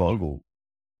don't struggle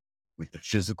with the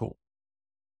physical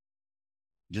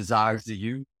desires of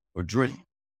you or drink,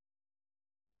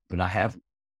 but I haven't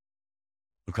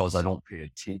because I don't pay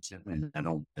attention and I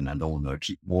don't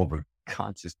keep more of a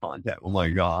conscious contact with my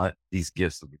God. These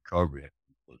gifts of recovery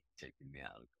are taking me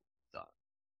out of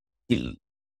the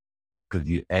because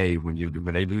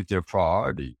when they lose their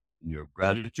priority, your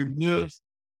gratitude,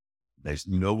 they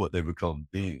know what they become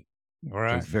being.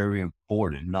 Right. So it's very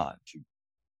important not to.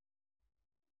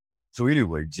 So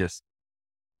anyway, just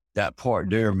that part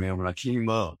there, man, when I came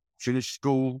up, finished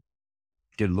school,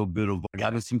 got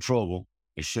in some trouble.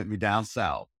 They sent me down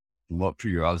south from up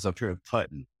here. I was up here in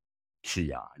Putnam,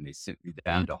 CI, and they sent me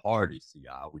down to Hardy, CI,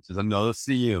 which is another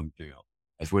CM deal.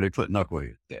 That's where they put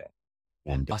knuckleheads at.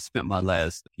 And I spent my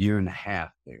last year and a half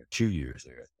there, 2 years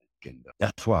there. And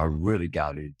that's where I really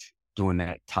got into doing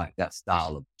that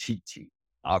style of teaching,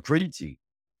 preaching,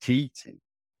 teaching.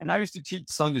 And I used to teach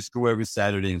Sunday school every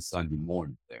Saturday and Sunday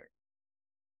morning there.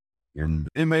 And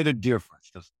it made a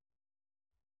difference.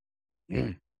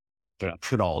 But I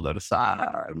put all that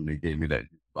aside when they gave me that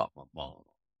about my mom.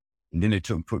 And then they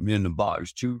put me in the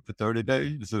box too for 30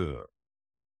 days. So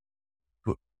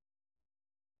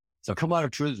I come out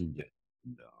of prison.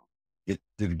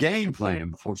 The game plan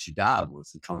before she died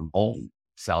was to come home,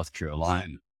 South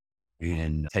Carolina,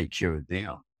 and take care of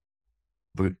them.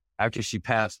 But after she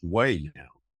passed away now,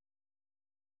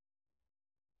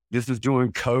 this was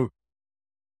during COVID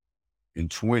in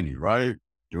 20, right?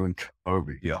 During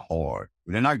COVID, hard.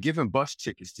 But they're not giving bus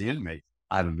tickets to inmates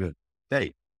out of the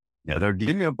state. Now, they're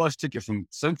giving me a bus ticket from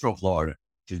Central Florida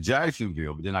to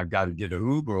Jacksonville, but then I've got to get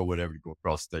an Uber or whatever to go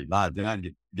across state line. Then I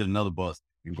get another bus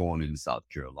and go on into South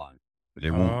Carolina. But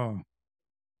they won't.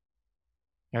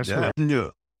 That's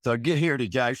So I get here to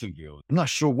Jacksonville. I'm not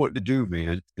sure what to do,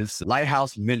 man. It's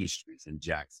Lighthouse Ministries in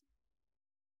Jackson.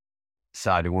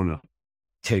 Decided they want to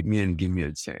take me in and give me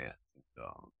a chance.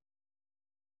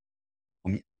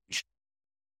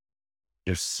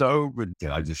 They're so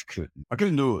ridiculous. I just couldn't. I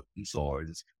couldn't do it. I'm sorry.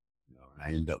 I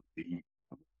ended up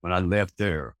when I left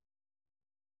there.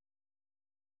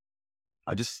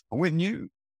 I went new.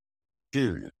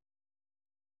 Period.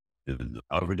 I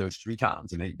overdosed 3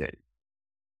 times in 8 days.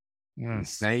 Let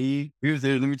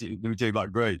me tell you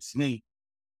about Greg Sneak.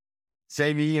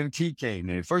 Same EMT came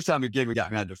in. The first time he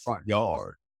got me out of the front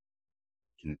yard.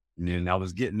 And then I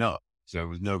was getting up. So it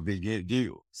was no big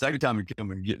deal. Second time he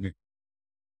came and get me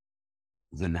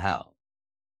was in the house.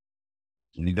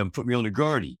 And he done put me on the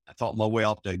gurney. I talked my way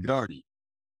off that gurney.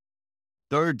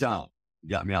 Third time, he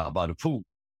got me out by the pool.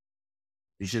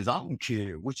 He says, I don't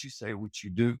care what you say, what you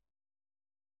do.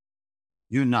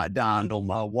 You're not dying on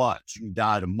my watch. You can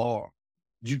die tomorrow.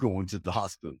 You going to the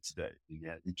hospital today.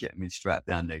 He kept me strapped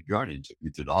down that gurney and took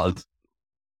me to the hospital.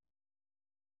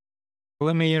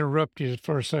 Let me interrupt you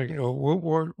for a second.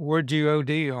 Where'd you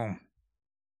OD on?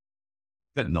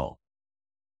 fentanyl.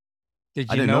 Did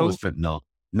I you didn't know it know? was fentanyl.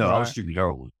 No, I was Right, shooting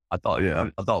heroin. I thought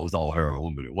it was all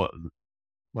heroin, but it wasn't.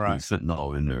 There right. was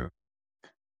fentanyl in there.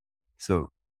 So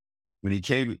when he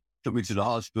took me to the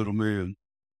hospital, man,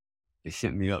 they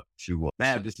sent me up to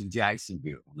Baptist in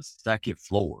Jacksonville on the second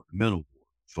floor, mental ward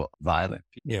for violent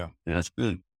people. Yeah. And I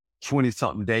spent 20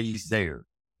 something days there.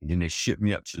 And then they shipped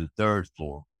me up to the third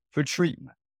floor for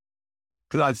treatment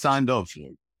because I'd signed up for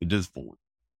it at this point.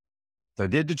 So I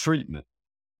did the treatment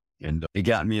and they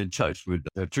got me in touch with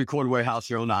the 3/4 way house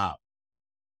here on the island,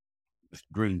 Mr.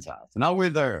 Green's house. And I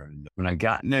went there. And when I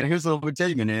got in there, here's what I'm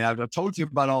taking. And I've told you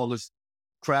about all this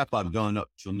crap I've done up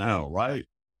till now, right?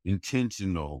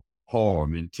 Intentional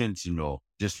harm, intentional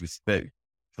disrespect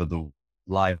for the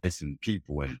lives and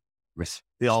people and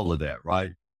all of that,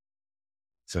 right?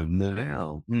 So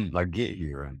now I get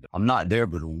here and I'm not there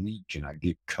but a week and I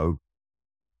get COVID.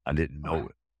 I didn't know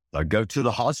it. I go to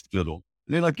the hospital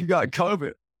and they're like, you got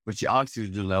COVID, but your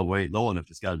oxygen level ain't low enough.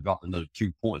 It's got to drop another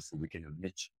 2 points so we can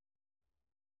admit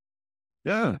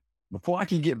you. Yeah. Before I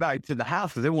can get back to the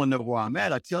house, because they want to know where I'm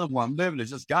at, I tell them where I'm living. They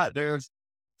just got there.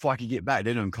 Before I can get back,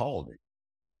 they didn't call me.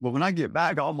 But when I get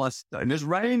back, all my stuff, and it's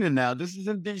raining now. This is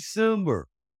in December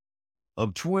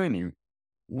of 20,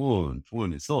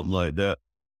 something like that.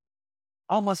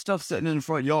 All my stuff sitting in the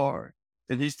front yard.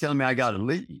 And he's telling me I got to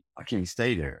leave. I can't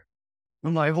stay there.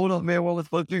 I'm like, hold up, man. What was I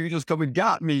supposed to do? You just come and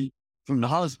got me from the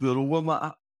hospital.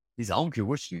 He said, I don't care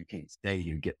what you can't stay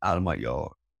here. Get out of my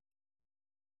yard.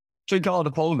 So he called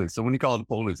the police. So when he called the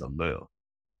police, I'm there.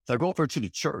 So I go over to the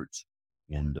church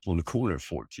and on the corner of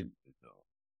 14th.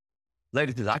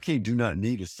 Lady says, I can't do nothing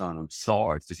either, son. I'm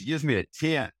sorry. So she gives me a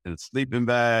tent and a sleeping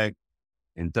bag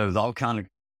and throws all kind of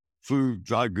food,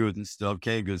 dry goods and stuff,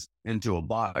 canned goods into a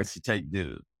box to take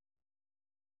dinner.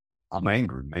 I'm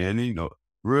angry, man.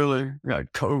 Really? I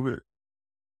got COVID.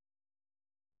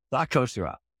 So I cussed her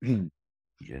out. And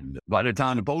by the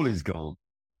time the police gone,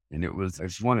 and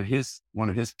it's one of his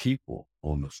people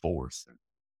on the force.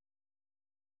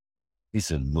 He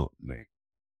said, look, man,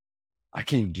 I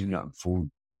can't do nothing for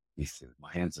you. He said,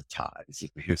 my hands are tied. He said,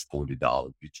 here's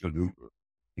 $40. Get your Uber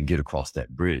and get across that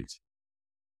bridge.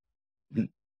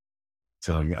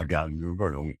 So I got an Uber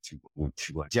and I went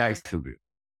to Jacksonville.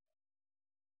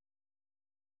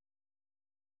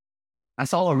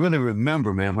 That's all I really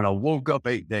remember, man. When I woke up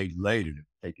 8 days later,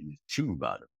 taking this tube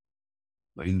out of it,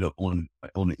 I ended up on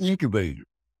the incubator.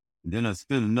 And then I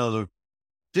spent another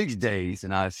 6 days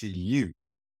in ICU.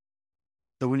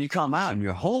 So when you come out and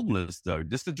you're homeless, though,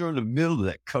 just during the middle of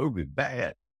that COVID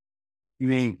bad,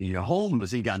 you're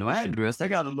homeless, you got no address. They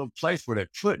got a little place where they're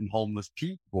putting homeless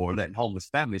people or letting homeless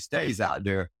family stays out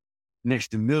there next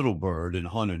to Middleburg and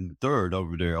 103rd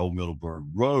over there, Old Middleburg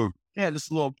Road. They had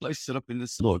this little place set up in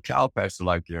this little cow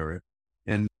pasture-like area.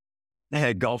 And they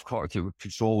had golf carts that were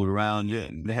controlled around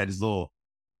it. And they had these little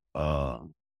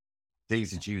things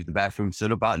that you use the bathroom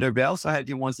set up out there. But they also had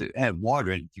the ones that had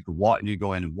water in it. You could walk and you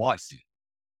go in and watch it.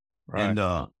 Right.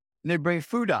 And they bring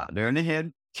food out there and they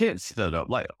had tents set up,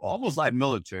 like almost like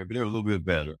military, but they were a little bit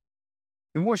better.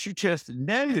 And once you tested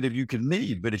negative, you could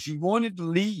leave. But if you wanted to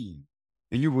leave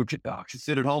and you were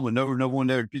considered home and no one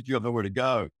there to pick you up, nowhere to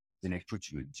go, then they put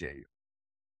you in jail.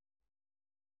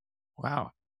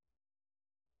 Wow.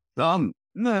 So I'm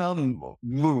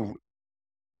moved.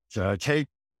 So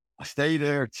I stay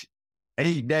there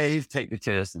 8 days, take the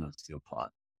test, and I'm still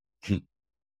positive.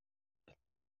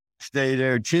 Stay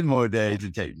there 10 more days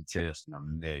and take the test, and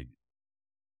I'm negative.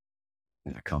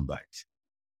 And I come back to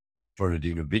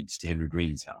Fernandina Beach to Henry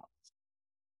Green's house.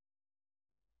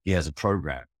 He has a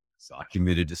program. So I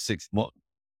committed to 6 months.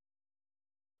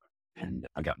 And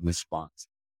I got response.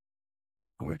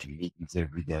 I went to meetings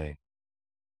every day.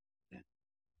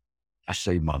 I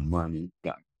saved my money,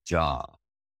 got a job.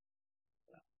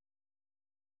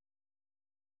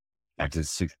 After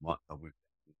 6 months, I went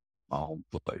to my own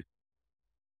place.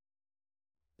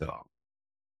 So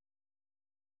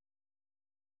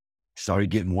started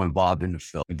getting more involved in the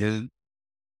field. And then,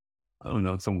 I don't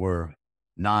know, somewhere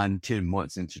 9-10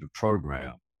 months into the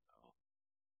program,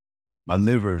 my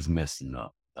liver is messing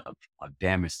up. I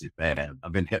damaged it bad.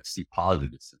 I've been Hep C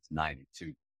positive since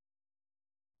 92.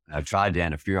 I tried the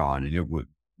interferon and it would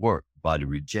work, but I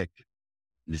rejected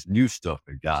it. This new stuff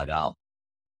that got out.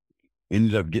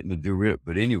 Ended up getting to do it,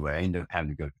 but anyway, I ended up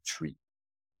having to go to treatment.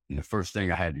 And the first thing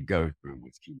I had to go through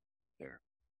was chemotherapy.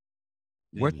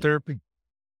 What therapy?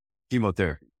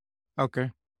 Chemotherapy.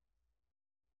 Okay.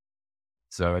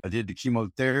 So I did the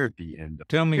chemotherapy and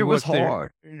Tell me it was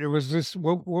hard. There was this,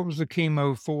 what was the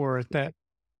chemo for at that?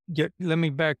 Let me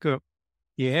back up.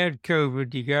 You had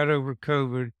COVID, you got over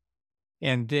COVID,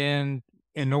 and then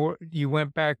you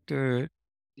went back to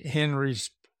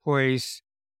Henry's place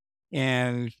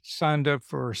and signed up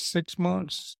for 6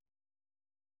 months.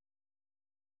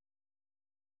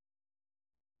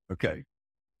 Okay.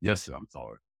 Yes, sir. I'm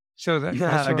sorry. So Yeah,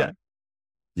 that's I right. got.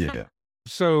 Yeah.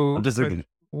 So I'm just looking.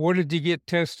 what did you get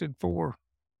tested for?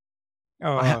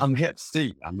 I'm Hep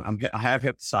C. I have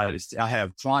hepatitis. I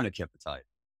have chronic hepatitis.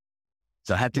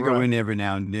 So I have to go Right. in every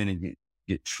now and then and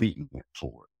get treatment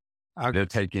for it.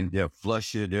 They'll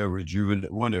flush it, they'll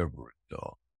rejuvenate, whatever.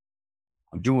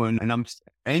 I'm doing, and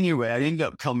anyway, I end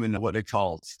up coming to what they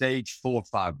call stage 4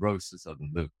 fibrosis of the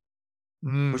liver,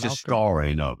 which is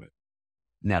scarring of it.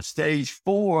 Now, stage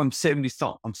 4, I'm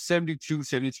 72,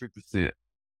 73%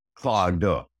 clogged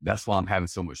up. That's why I'm having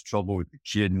so much trouble with the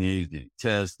kidneys, the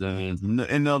intestines,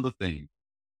 and other things.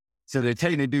 So they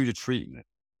do the treatment.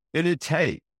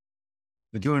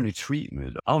 But during the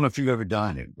treatment, I don't know if you've ever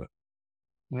done it, but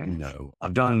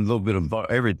I've done a little bit of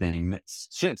everything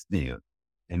since then.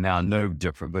 And now I know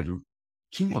different, but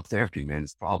chemotherapy, man,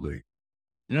 is probably,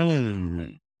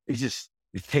 it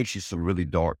takes you some really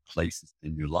dark places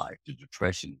in your life. The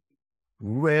depression,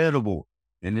 incredible.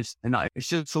 And it's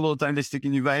just a little thing they stick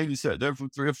in your vein. You sit there for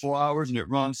 3 or 4 hours and it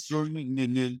runs through you. And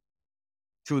then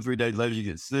 2 or 3 days later, you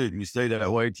get sick and you stay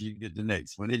that way till you get the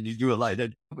next one. And you do it like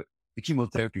that. But the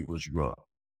chemotherapy was rough.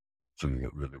 So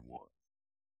it really was.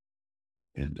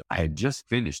 And I had just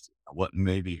finished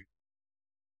it.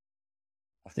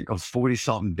 I think I was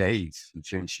 40-something days from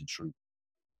finishing treatment.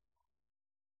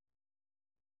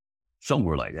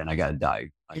 Somewhere like that. And I got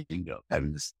died. I ended up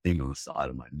having this thing on the side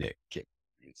of my neck kick.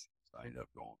 So I ended up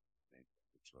going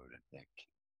through that neck.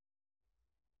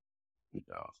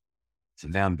 So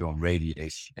now I'm doing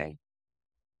radiation.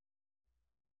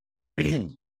 And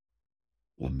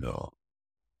I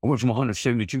went from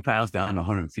 172 pounds down to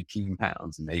 115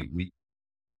 pounds in 8 weeks.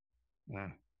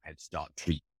 I had to stop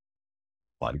treatment.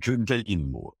 But I couldn't take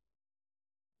anymore.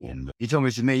 And he told me,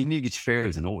 he said, man, you need to get your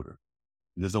affairs in order.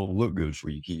 This don't look good for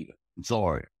you, Keith. I'm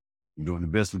sorry. I'm doing the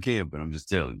best we can, but I'm just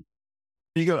telling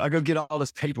you. I go get all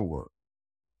this paperwork,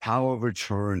 power of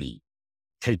attorney,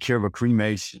 take care of a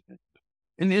cremation.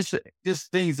 And it's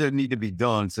just things that need to be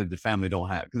done so the family don't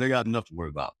have, because they got enough to worry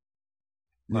about.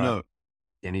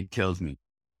 And he tells me,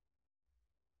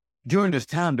 during this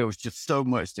time, there was just so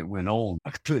much that went on. I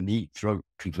couldn't eat, throat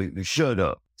completely shut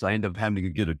up. So I ended up having to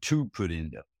get a tube put in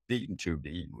there, feeding tube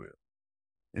to eat with.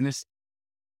 And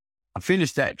I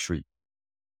finished that treatment.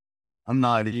 I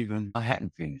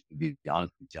hadn't finished, to be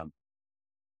honest with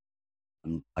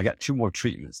you. I got 2 more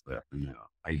treatments left.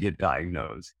 I get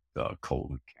diagnosed with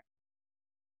colon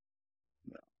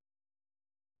cancer.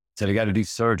 So they got to do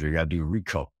surgery, got to do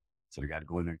recovery. So they got to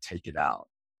go in there and take it out.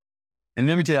 And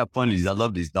let me tell you how funny it is. I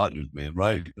love these doctors, man,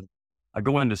 right? I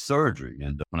go into surgery,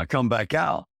 and when I come back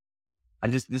out,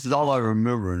 this is all I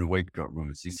remember in the wake-up room.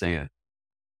 Is he's saying,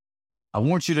 I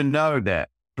want you to know that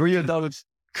 3 of those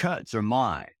cuts are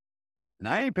mine. And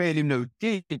I ain't paying him no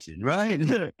attention, right?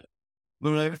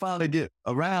 But when I finally get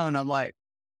around, I'm like,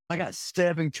 I got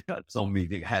 7 cuts on me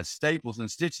that had staples and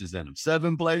stitches in them,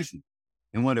 7 places.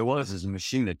 And what it was is a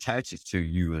machine attaches to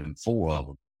you in 4 of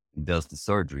them and does the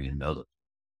surgery in the other.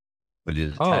 But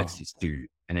it attaches to you,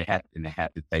 and they have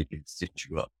to take it and stitch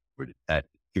you up with it attaches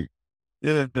to you.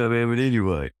 Yeah, but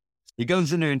anyway, he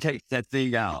goes in there and takes that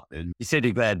thing out, and he said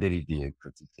he's glad that he did,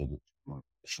 because he said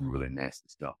it's some really nasty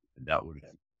stuff, and that would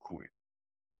have quit.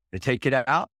 They take it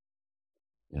out,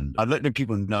 and I let the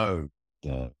people know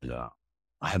that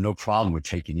I have no problem with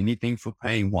taking anything for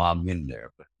pain while I'm in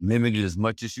there, but limit it as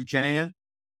much as you can.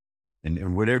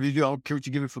 And whatever you do, I don't care what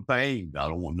you give it for pain. I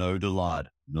don't want no delight,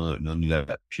 none of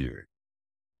that period.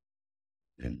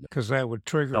 Because that would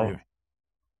trigger you.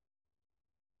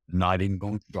 Not even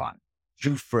going to try.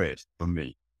 Too fresh for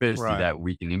me, especially that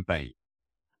week and in pain.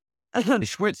 They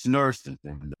switched nurses,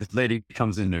 and this lady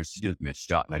comes in there, she gives me a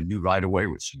shot, and I knew right away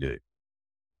what she did.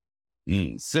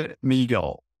 Set me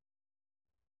off.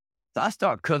 So I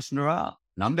start cussing her out,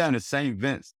 and I'm down at St.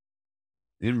 Vincent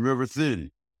in River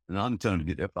City, and I'm telling her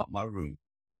to get up out my room.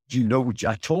 You know what?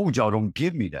 I told y'all don't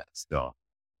give me that stuff,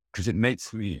 because it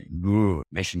makes me good.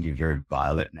 Makes me very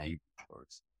violent and angry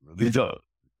person. It really does.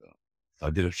 So I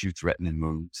did a few threatening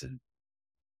moves, and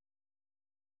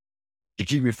to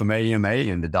keep me from AMA,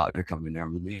 and the doctor come in there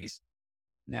and release.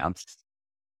 Now I'm just,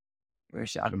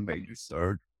 wish I'd have made you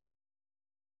surgery.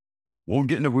 Won't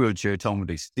get in a wheelchair, told me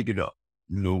they stick it up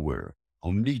nowhere. I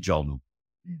don't need y'all no.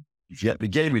 If you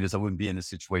hadn't gave me this, I wouldn't be in the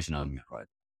situation I'm in right.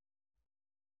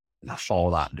 And I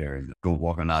fall out there and go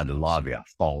walking out of the lobby. I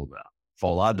fall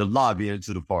out of the lobby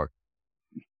into the park.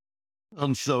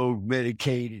 I'm so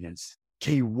medicated and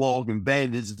keep walking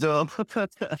bandaged up.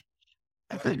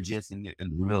 I think Jesse and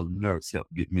the real nurse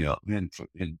helped get me up in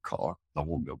the car. I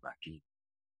won't go back in.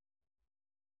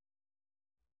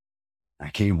 I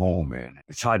came home, man.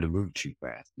 I tried to move too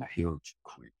fast. I healed too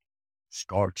quick.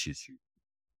 Scar tissue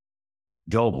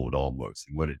doubled almost.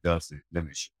 And what it does is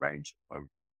limits your range of motion.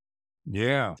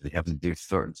 Yeah. They have to do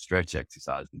certain stretch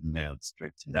exercises now to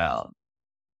stretch it out.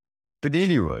 But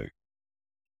anyway,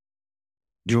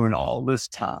 during all this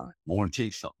time, I want to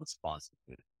take some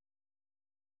responsibility.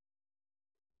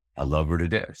 I love her to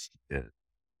death. She said,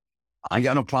 I ain't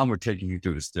got no problem with taking you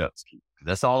through the steps, Keith.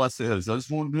 That's all I said. Is I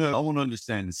just want to know, I want to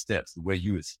understand the steps, the way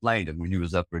you explained them when you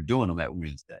was up there doing them that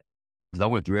Wednesday. Because I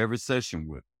went through every session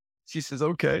with her. She says,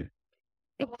 okay.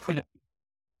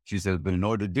 She says, but in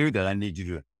order to do that, I need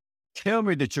you to tell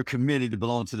me that you're committed to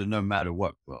belong to the no matter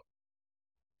what club.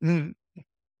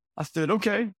 I said,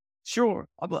 okay, sure.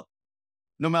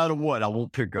 No matter what, I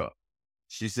won't pick up.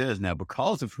 She says, now,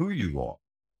 because of who you are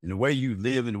and the way you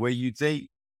live and the way you think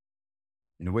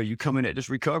and the way you come in at this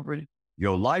recovery,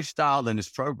 your lifestyle and this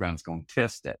program is going to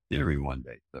test that theory one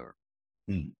day, sir.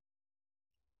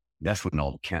 That's when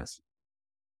all the cancer.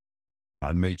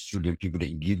 I made sure that people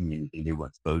didn't give me anything they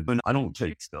weren't supposed to. I don't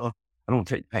take stuff. I don't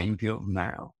take pain pills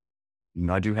now.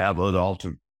 I do have other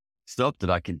altered stuff that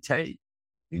I can take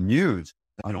and use.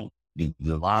 I don't need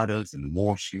the Lidas and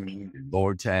morphine and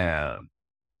Lortab,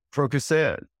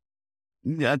 Percocet.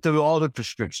 I do all the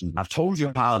prescriptions. I've told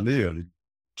you how I live.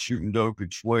 Shooting dope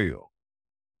at 12,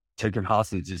 taking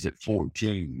hostages at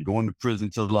 14, going to prison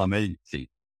till I'm 18.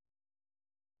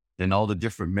 Then all the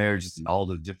different marriages and all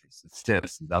the different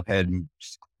steps. I've had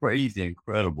crazy,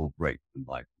 incredible breaks in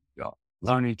life.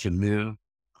 Learning to live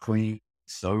clean,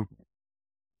 sober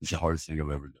is the hardest thing I've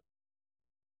ever done.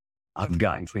 I've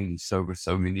gotten clean and sober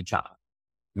so many times.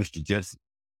 Mr. Jesse,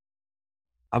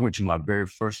 I went to my very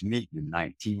first meeting in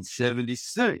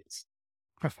 1976.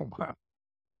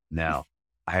 Now,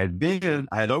 I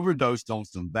had overdosed on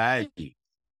some baggies.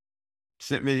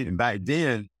 Sent me, and back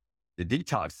then, the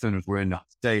detox centers were in the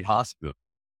state hospital.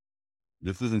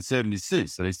 This was in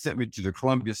 76. So they sent me to the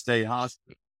Columbia State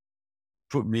Hospital,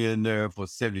 put me in there for a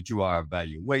 72-hour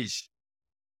evaluation.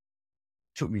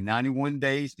 Took me 91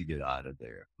 days to get out of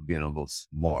there for being a little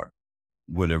smart,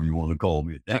 whatever you want to call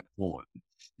me at that point.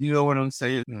 You know what I'm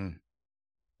saying?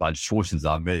 By the choices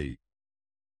I made.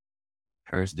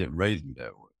 Parents didn't raise me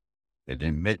that way. They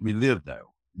didn't make me live that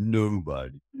way.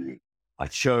 Nobody. I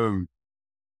chose.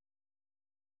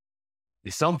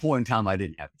 At some point in time, I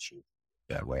didn't have a choice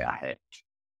that way. I had to.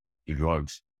 The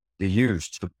drugs, the years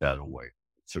took that away.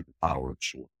 It took the power of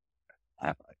choice.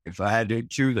 If I had to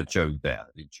choose, I chose that. I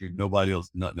didn't choose nobody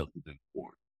else, nothing else was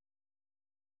important.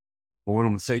 But what I'm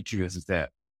going to say to you is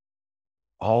that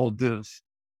all this,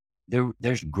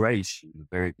 there's grace from the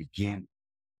very beginning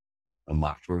of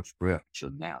my first breath till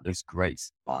now. There's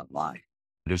grace in my life.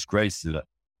 There's grace that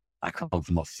I come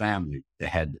from a family that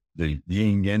had the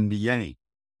yin and the yang,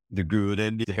 the good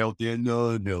and the healthy and the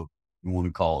unhealthy, you want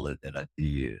to call it, that I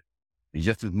did. And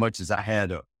just as much as I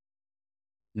had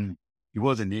he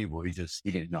wasn't evil, he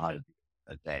didn't know how to be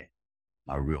a dad,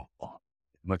 my real father.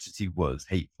 As much as he was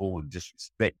hateful and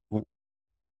disrespectful,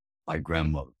 my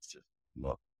grandmother was just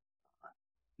loved.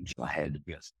 I had the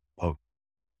best of both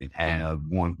and have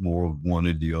one more of one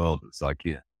of the other. So I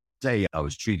can't say I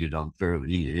was treated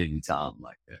unfairly at any time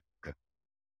like that.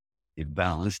 It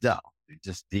balanced out. It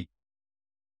just did.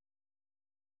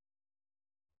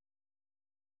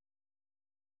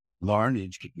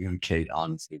 Learning to communicate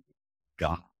honestly with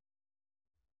God.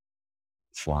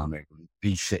 That's why I'm able to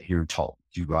be sit here and talk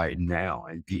to you right now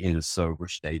and be in a sober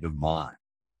state of mind,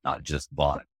 not just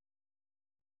body.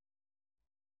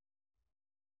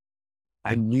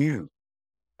 I knew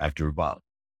after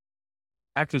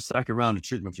the second round of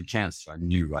treatment for cancer, I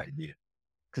knew right then.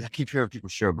 Because I keep hearing people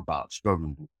share about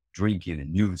struggling with drinking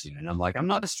and using. And I'm like, I'm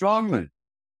not struggling.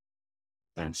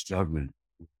 I'm struggling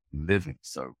with living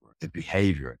sober, the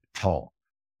behavior, the talk,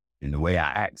 and the way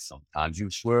I act sometimes.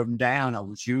 You swerve them down. I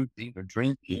was using or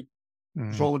drinking.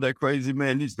 What's wrong with that crazy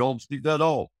man? He's going to sleep that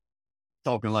off.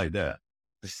 Talking like that.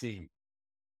 But see,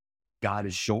 God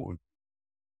is showing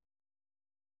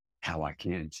how I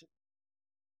can change.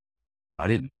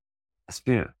 I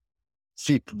spent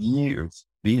 6 years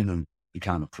being the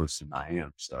kind of person I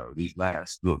am. So these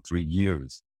last 3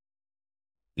 years,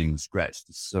 things scratched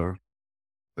the surface.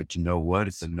 But you know what?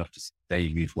 It's enough to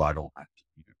save me so I don't have to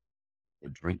eat or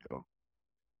drink them.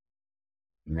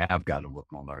 Now I've got to work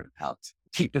on learning how to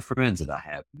keep the friends that I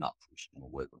have, not push them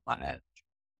away with my attitude.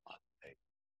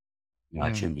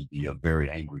 I tend to be a very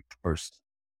angry person.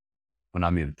 When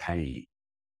I'm in pain,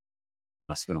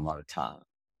 I spend a lot of time.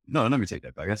 No, let me take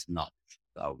that back. That's not,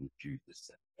 I would refuse to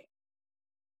say that.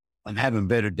 I'm having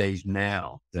better days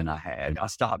now than I had. I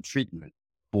stopped treatment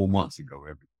 4 months ago.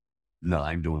 No,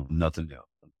 I ain't doing nothing else.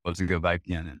 I'm supposed to go back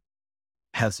in and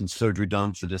have some surgery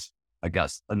done for this. I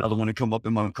got another one to come up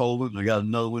in my colon. I got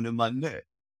another one in my neck.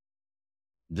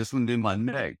 This one in my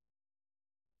neck.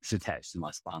 It's attached to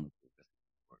my spinal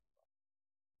cord.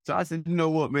 So I said, you know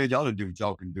what, man, y'all do what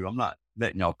y'all can do. I'm not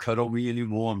letting y'all cut on me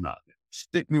anymore. I'm not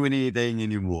stick me with anything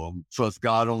anymore. Trust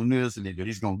God on this, and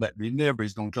he's going to let me live.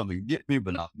 He's going to come and get me,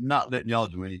 but I'm not letting y'all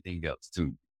do anything else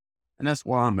too. And that's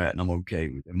where I'm at, and I'm okay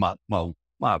with it.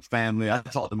 My family, I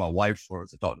talked to my wife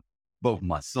first. I talked to both of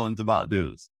my sons about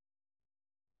this.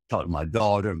 Talked to my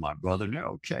daughter and my brother, and they're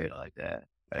okay like that.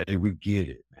 Hey, we get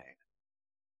it, man.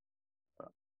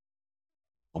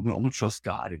 I'm going to trust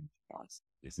God in this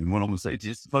process. And what I'm going to say,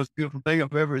 this is the most beautiful thing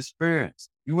I've ever experienced.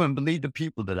 You wouldn't believe the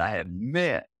people that I have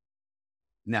met.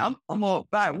 Now, I'm a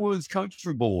backwoods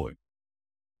country boy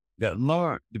that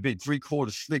learned to be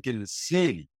 3/4 slick in the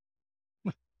city.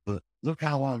 But look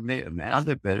how I live, man. I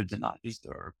live better than I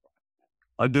deserve.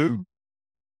 I do.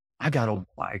 I got a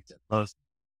wife that loves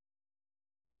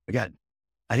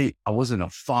me. I wasn't a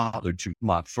father to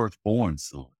my firstborn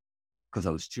son because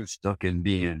I was too stuck in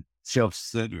being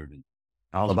self-centered and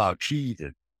all about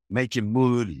cheating, making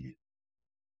money.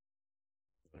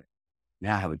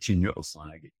 Now I have a 10-year-old son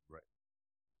I get to raise.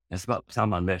 That's about the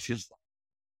time I left his life.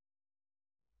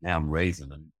 Now I'm raising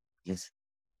him. Yes,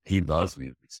 he loves me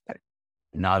with respect.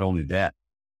 And not only that,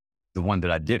 the one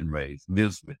that I didn't raise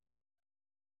lives with me.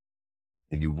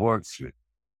 And he works with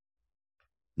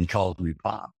me. He calls me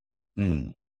Pop.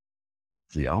 See,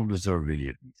 I don't deserve any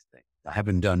of these things. I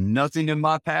haven't done nothing in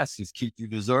my past to keep you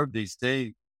deserve these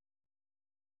things.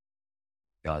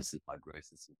 God said, my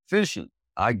grace is sufficient.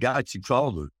 I got you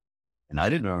covered. And I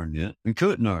didn't earn it and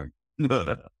couldn't earn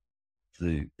it.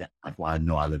 See, that's why I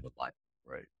know I live a life of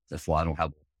grace. That's why I don't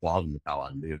have a problem with how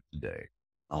I live today.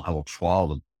 I don't have a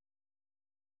problem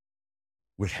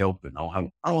with helping. I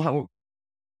don't have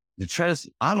the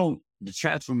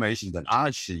transformation that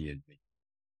I see in me,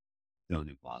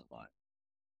 in my life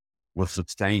will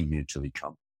sustain me until he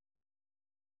comes.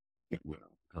 It will,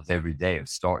 because every day it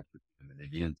starts with him and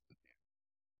it ends with him.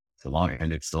 So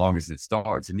long as it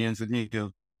starts and ends with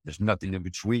him, there's nothing in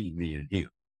between me and him.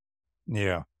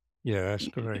 Yeah. Yeah, that's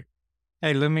correct.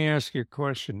 Hey, let me ask you a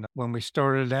question. When we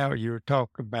started out, you were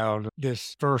talking about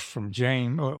this verse from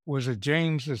James. Was it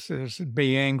James that says,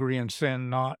 be angry and sin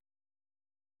not?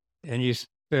 And you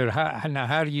said,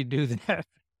 how do you do that?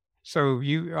 So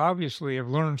you obviously have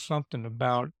learned something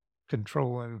about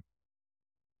controlling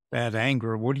that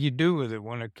anger. What do you do with it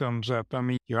when it comes up? I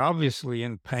mean, you're obviously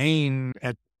in pain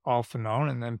off and on,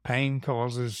 and then pain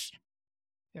causes.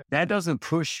 That doesn't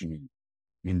push me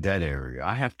in that area.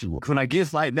 I have to, when I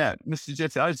get like that, Mr.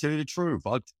 Jesse, I'll tell you the truth.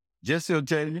 Jesse will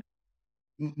tell you,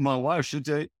 my wife should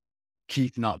tell you,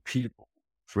 Keith, not people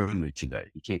friendly today.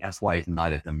 You can't, that's why he's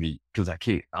not at the meet, because I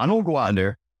can't. I don't go out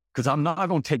there because I'm not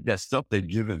going to take that stuff they're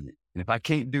giving me. And if I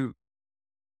can't do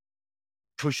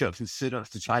push-ups and sit-ups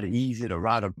to try to ease it or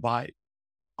ride a bike,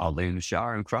 I'll lay in the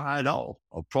shower and cry it off.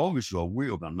 I promise you I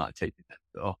will, but I'm not taking that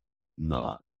stuff.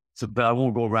 No. So, but I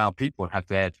won't go around people and have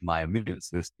to add to my immune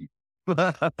system.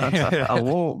 I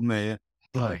won't, man.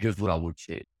 But here's what I would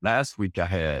say. Last week I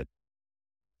had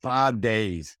 5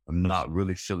 days of not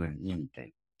really feeling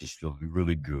anything, just feeling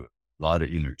really good, a lot of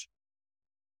energy.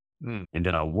 And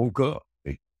then I woke up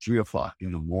at 3:00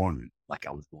 in the morning, like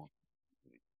I was going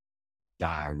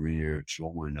diarrhea,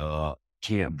 throwing up,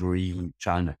 can't breathe,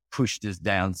 trying to push this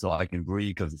down so I can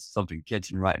breathe because it's something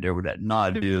catching right there where that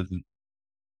knot is. And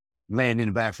laying in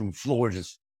the bathroom floor,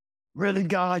 just, really,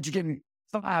 God, you give me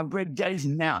 5 great days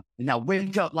now. And I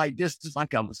wake up like this, just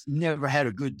like I was never had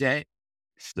a good day.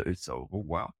 It's over.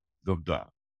 Wow. Go down.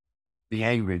 Be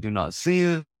angry. Do not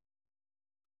sin.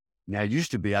 Now, it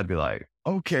used to be, I'd be like,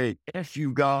 okay, F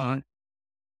you, God.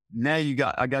 Now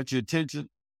I got your attention.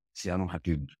 See,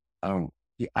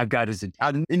 I got his,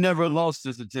 he never lost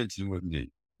his attention with me.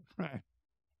 Right.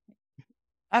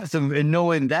 And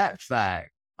knowing that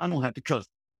fact, I don't have to cuss.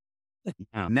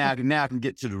 Now I can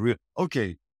get to the real.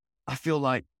 Okay, I feel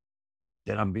like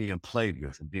that I'm being played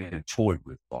with and being toyed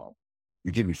with. Bob.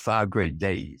 You give me 5 great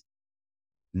days.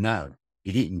 No,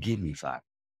 he didn't give me 5.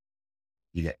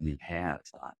 He let me have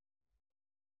 5.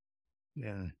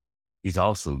 Yeah. He's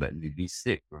also letting me be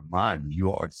sick. Remind me,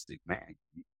 you are a sick man.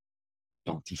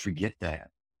 Don't you forget that.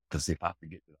 Because if I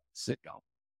forget that I'm sick, I'll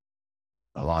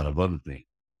a lot of other things.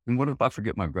 And what if I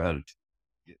forget my gratitude?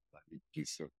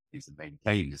 He's to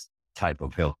maintain this type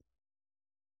of health.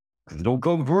 Because it don't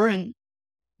go green.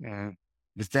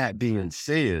 With that being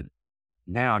said,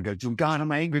 now I go to God,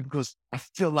 I'm angry because I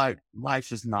feel like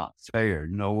life is not fair.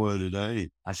 You know what it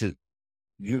ain't? I said,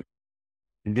 you,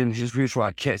 and then here's where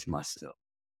I catch myself.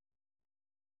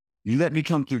 You let me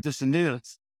come through this and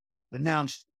this, but now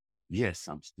yes,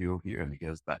 I'm still here. And it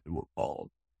goes back to what Paul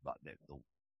about that. Uh,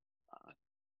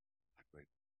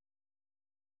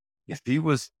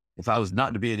 if I was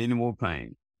not to be in any more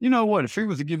pain, you know what? If he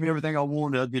was to give me everything I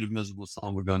wanted, I'd be the miserable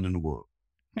son of a gun in the world.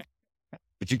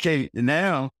 But you can't,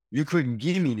 now you couldn't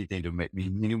give me anything to make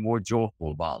me any more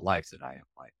joyful about life than I am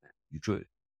right now. You could.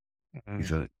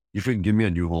 You couldn't give me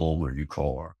a new home or a new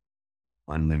car,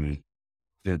 unlimited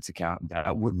fence account.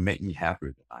 That wouldn't make me happier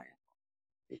than I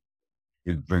am.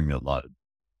 It'd bring me a lot of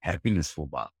happiness for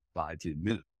about 5-10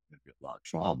 minutes. It'd be a lot of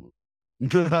trauma.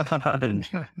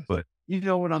 But you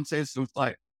know what I'm saying? So it's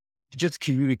like just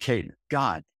communicating.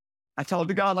 God, I talk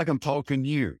to God like I'm talking to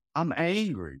you. I'm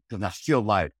angry because I feel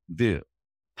like this.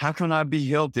 How can I be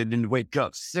healthy and wake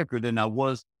up sicker than I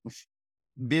was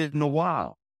been in a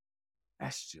while?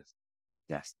 That's the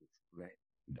threat.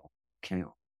 You don't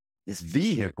count. This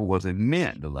vehicle wasn't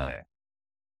meant to last.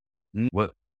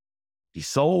 What the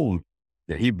soul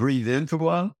that he breathed into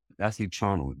us, that's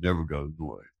eternal. It never goes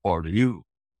away. Part of you.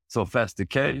 So if that's the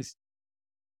case,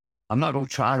 I'm not going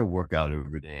to try to work out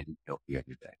every day and help you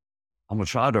every day. I'm going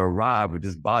to try to arrive with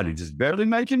this body just barely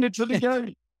making it to the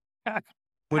gate.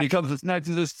 When he comes to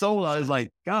snatching his soul, I was like,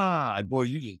 God, boy,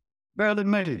 you just barely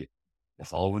made it.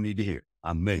 That's all we need to hear.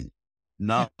 I made it.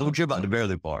 No, don't care about the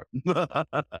barely part.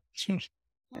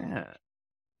 Yeah.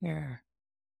 Yeah.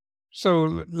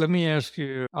 So let me ask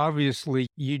you, obviously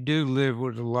you do live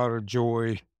with a lot of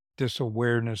joy, this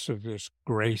awareness of this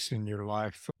grace in your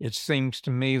life. It seems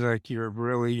to me like you're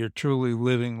truly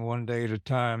living one day at a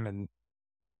time. And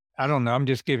I don't know, I'm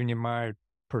just giving you my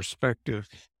perspective.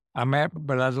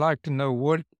 But I'd like to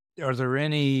know, are there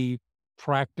any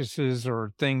practices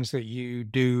or things that you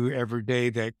do every day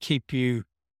that keep you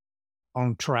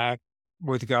on track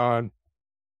with God?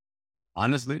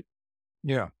 Honestly,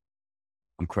 Yeah.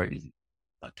 I'm crazy.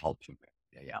 I talk to him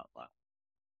every day out loud.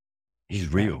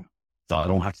 He's real. So I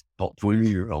don't have to talk to him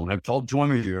here. I don't have to talk to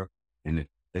him here. And if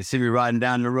they see me riding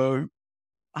down the road,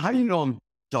 how do you know I'm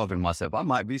talking to myself? I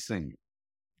might be singing.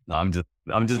 No, I'm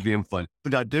just being funny.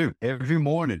 But I do every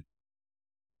morning.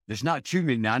 It's not too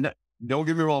many now. Don't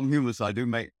get me wrong, I'm human, so I do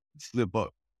make slip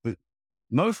up. But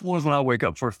most mornings when I wake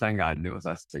up, first thing I do is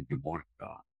I say, good morning,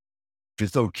 God. If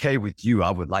it's okay with you,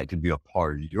 I would like to be a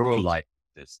part of your life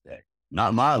this day.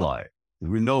 Not my life.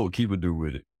 We know what people do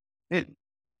with it.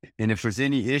 And if there's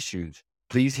any issues,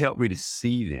 please help me to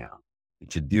see them and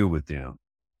to deal with them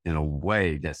in a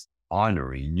way that's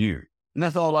honoring you. And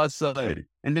that's all I say.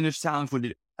 And then there's times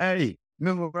when, hey,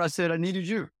 remember what I said I needed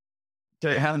you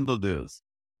to handle this.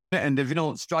 And if you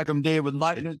don't strike them dead with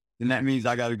lightning, then that means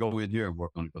I got to go in here and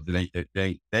work on it because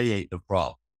they ain't the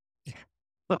problem.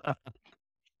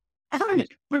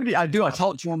 I do. I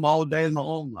talk to them all day in my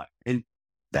own life. And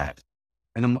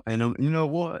I'm, you know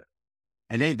what?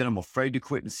 It ain't that I'm afraid to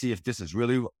quit and see if this is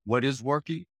really what is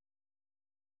working.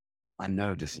 I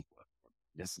know this is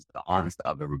the honest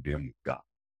I've ever been with God.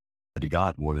 To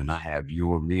God more than I have you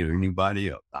or me or anybody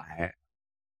else. I have.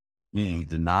 You ain't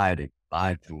denied it,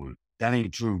 lied to him. That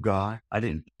ain't true, God. I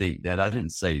didn't think that. I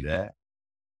didn't say that.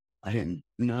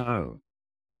 No,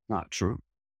 not true.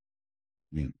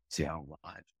 See how I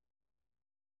lied.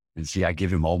 And see, I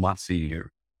give him all my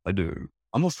fear. I do.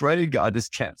 I'm afraid, God, this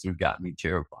cancer got me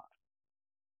terrified.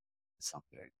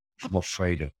 Someday. I'm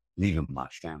afraid of leaving my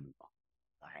family.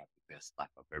 I have the best life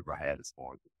I've ever had as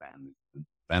far as the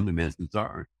family man's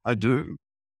concerned. I do.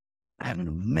 I have an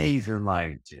amazing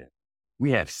life, Jeff.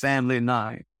 We have family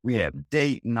night. We have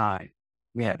date night.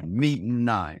 We have meeting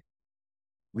night.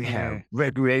 We have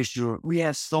recreational. We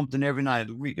have something every night of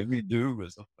the week that we do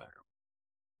as a family.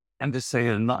 I'm just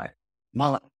saying tonight,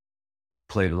 my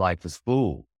play the life is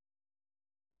full.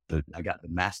 But I got the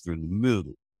master in the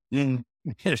middle.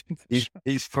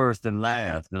 He's first and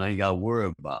last, and I ain't got to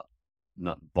worry about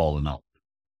nothing falling off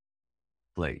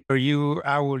the plate.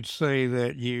 I would say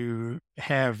that you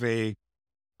have a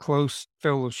close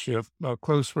fellowship, a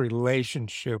close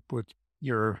relationship with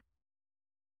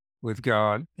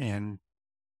God. And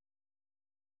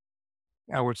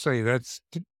I would say that's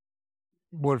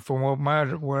from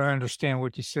what I understand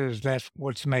what you said is that's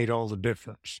what's made all the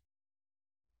difference.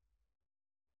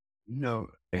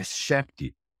 It's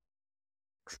Shakti.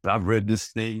 I've read this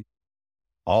thing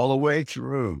all the way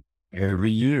through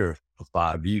every year for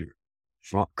 5 years,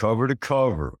 front cover to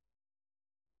cover.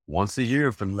 Once a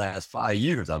year for the last 5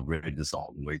 years, I've read this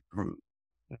all the way through.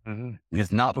 Mm-hmm. And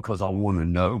it's not because I want to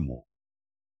know more.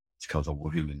 It's because I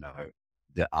want him to know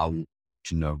that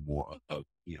to know more of,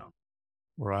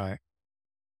 Right.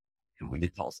 and when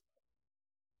it calls,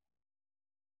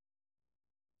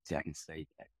 see, I can say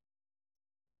that.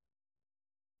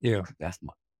 Yeah. That's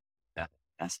my,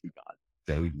 that's the God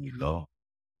that we love.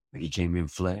 When he came in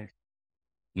flesh,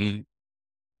 mm,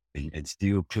 and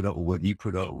still put up with what you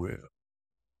put up with.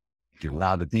 To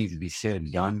allow the things to be said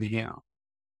and done to him.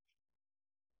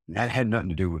 And that had nothing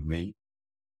to do with me.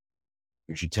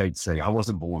 If you say, I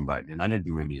wasn't born back then. I didn't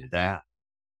do any of that.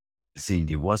 See,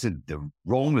 it wasn't the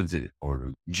Romans or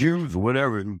the Jews or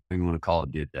whatever you want to call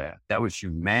it did that. That was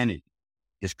humanity.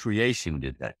 His creation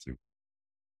did that too.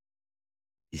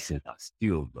 He said, I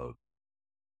still love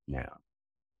you. Now,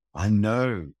 I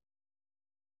know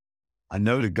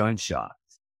the gunshots.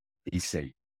 He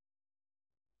said,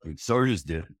 the surgeons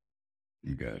did it.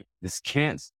 You go, this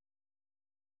cancer.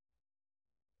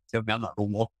 Tell me I'm not going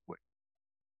to walk away.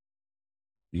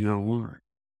 You know what?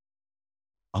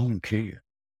 I don't care.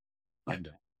 I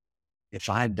don't. If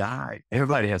I die,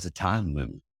 everybody has a time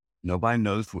limit. Nobody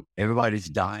knows what everybody's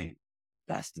dying.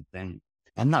 That's the thing.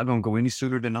 I'm not going to go any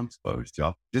sooner than I'm supposed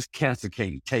to. This cancer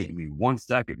can't take me 1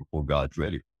 second before God's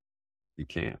ready. It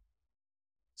can't.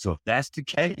 So if that's the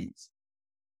case,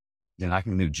 then I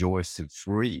can live joyous and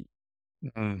free.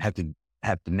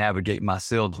 Have to navigate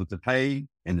myself with the pain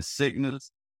and the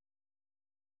sickness.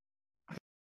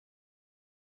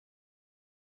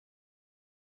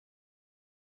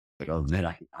 Oh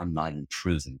man, I'm not in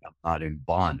prison. I'm not in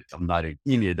bondage. I'm not in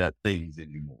any of that things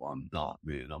anymore. I'm not,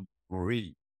 man. I'm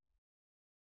free.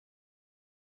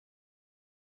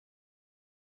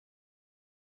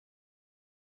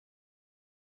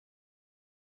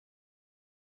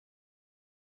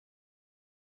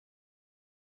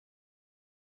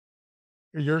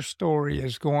 Your story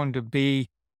is going to be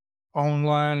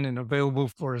online and available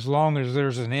for as long as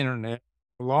there's an internet.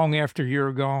 Long after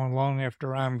you're gone, long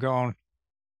after I'm gone,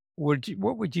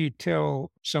 what would you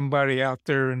tell somebody out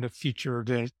there in the future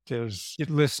that is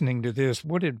listening to this?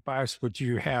 What advice would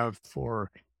you have for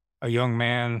a young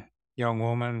man, young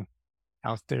woman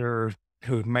out there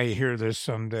who may hear this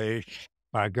someday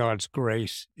by God's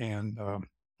grace? And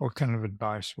what kind of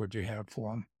advice would you have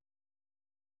for them?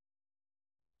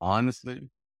 Honestly,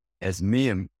 as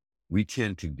men, we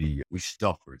tend to be, we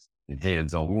stuffers and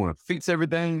hands on. We want to fix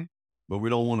everything, but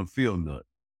we don't want to feel nothing.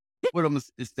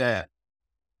 It's that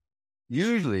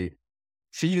usually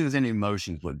feelings and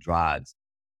emotions what drives.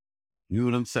 You know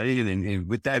what I'm saying? And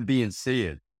with that being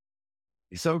said,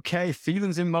 it's okay.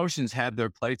 Feelings and emotions have their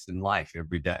place in life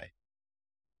every day.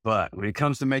 But when it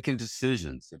comes to making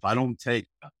decisions, if I don't take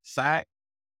a fact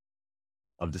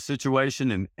of the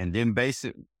situation and then base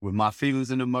it with my feelings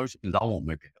and emotions, I won't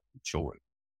make a choice.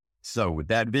 So with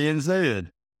that being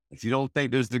said, if you don't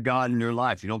think there's the God in your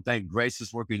life, you don't think grace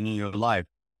is working in your life,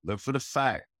 look for the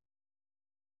fact.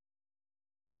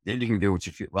 Then you can do what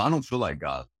you feel. Well, I don't feel like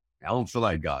God. I don't feel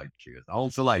like God cares. I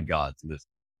don't feel like God's listening.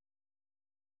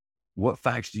 What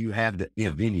facts do you have to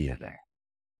have any of that?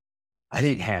 I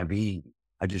didn't have any.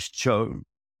 I just chose.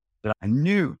 But I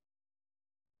knew,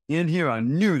 in here, I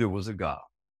knew there was a God.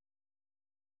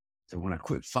 So when I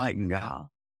quit fighting God,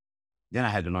 then I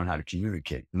had to learn how to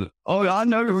communicate. Oh, I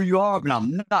know who you are, but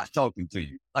I'm not talking to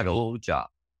you like a little child.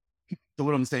 So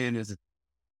what I'm saying is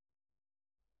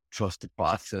trust the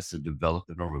process of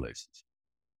developing a relationship.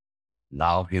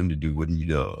 Allow him to do what he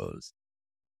does.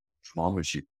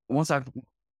 Promise you.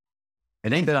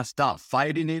 It ain't that I stopped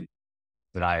fighting it,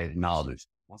 but I acknowledge.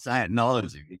 Once I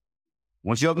acknowledge it,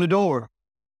 once you open the door,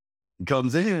 he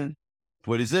comes in,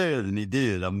 what he says, and he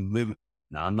did. I'm living.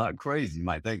 Now, I'm not crazy. You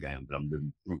might think I am, but I'm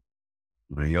living through.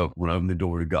 When I open the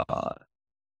door to God,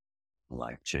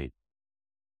 life changed.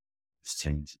 It's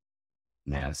changed.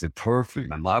 Now, is it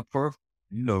perfect? Am I perfect?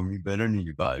 You know me better than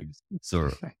you guys,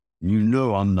 sir. You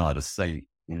know I'm not a saint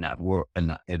in that world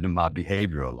and in my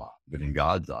behavior a lot, but in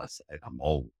God's eyes, I'm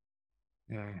old.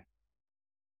 Yeah.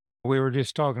 We were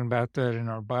just talking about that in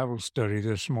our Bible study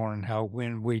this morning, how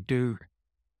when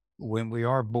we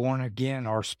are born again,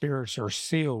 our spirits are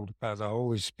sealed by the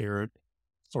Holy Spirit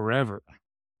forever.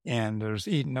 And there's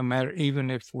no matter, even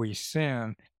if we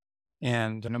sin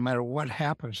and no matter what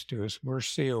happens to us, we're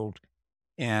sealed.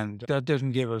 And that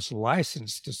doesn't give us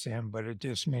license to sin, but it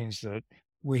just means that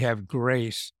we have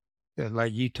grace that,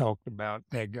 like you talked about,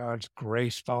 that God's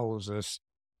grace follows us.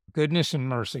 Goodness and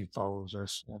mercy follows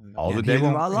us. All the days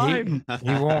of my life. He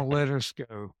won't let us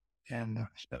go. And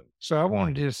so I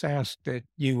wanted to just ask that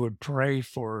you would pray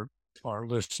for our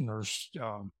listeners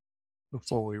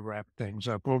before we wrap things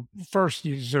up. Well, first,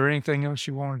 is there anything else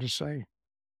you wanted to say?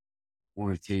 I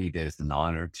want to tell you that it's an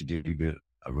honor to do this.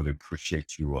 I really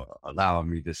appreciate you allowing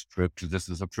me this trip because this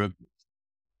is a privilege.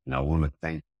 And I want to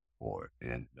thank you for it.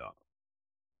 And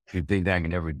anything that I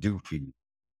can ever do for you,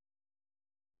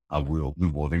 I will be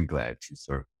more than glad to,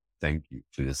 sir. Thank you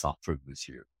for this privilege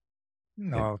here.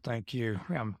 No, thank you.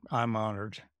 I'm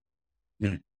honored.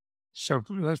 Mm. So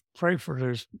let's pray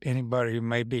for anybody who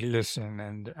may be listening.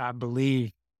 And I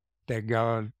believe that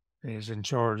God is in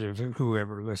charge of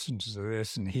whoever listens to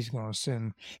this, and he's going to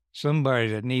send somebody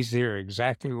that needs to hear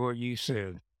exactly what you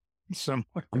said.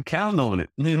 Somewhere. I'm counting on it.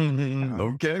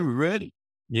 Okay, we ready?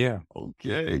 Yeah.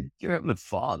 Okay. Dear Heavenly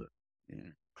Father,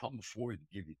 come before you to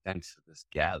give you thanks for this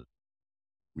gathering.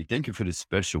 We thank you for this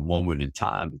special moment in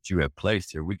time that you have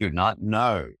placed here. We do not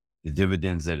know the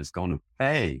dividends that it's going to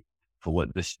pay for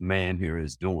what this man here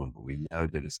is doing, but we know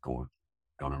that it's going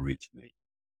to reach me.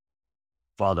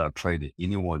 Father, I pray that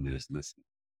anyone that is listening,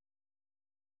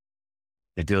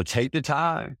 that they'll take the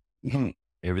time.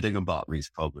 Everything about me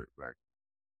is public, right?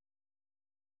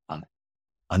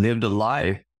 I lived a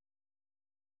life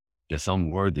that's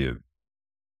unworthy of,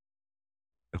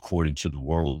 according to the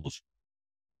world.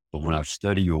 But when I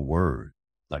study your word,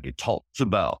 like it talks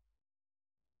about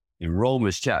in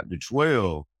Romans chapter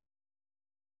 12,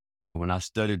 when I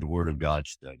studied the word of God,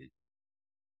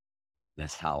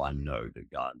 that's how I know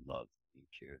that God loves me and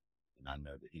cares. And I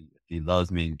know that if he loves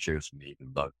me and cares for me, he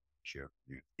loves me and cares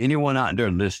for you. Anyone out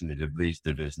there listening that believes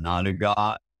that there's not a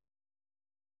God,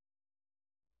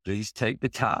 please take the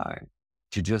time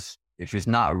to just, if it's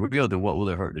not real, then what will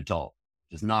it hurt to talk?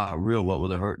 If it's not real, what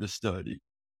will it hurt to study?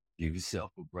 Give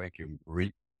yourself a break and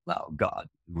allow God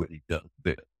to do what he does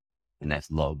best, and that's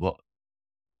love up.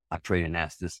 I pray and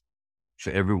ask this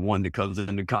for everyone that comes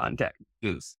into contact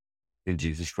with this. In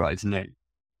Jesus Christ's name,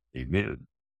 amen.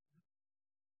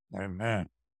 Amen.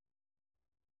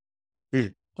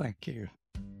 Thank you.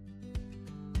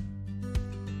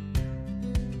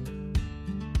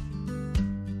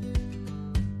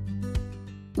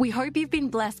 We hope you've been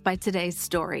blessed by today's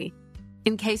story.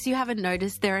 In case you haven't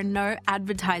noticed, there are no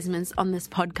advertisements on this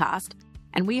podcast,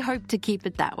 and we hope to keep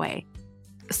it that way.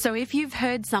 So if you've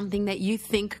heard something that you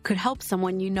think could help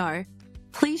someone you know,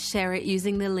 please share it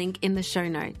using the link in the show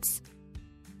notes.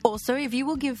 Also, if you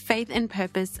will give Faith and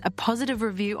Purpose a positive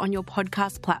review on your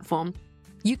podcast platform,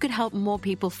 you could help more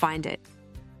people find it.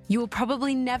 You will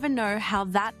probably never know how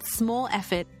that small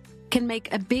effort can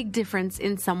make a big difference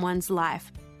in someone's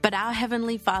life, but our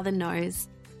Heavenly Father knows.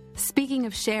 Speaking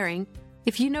of sharing,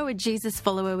 if you know a Jesus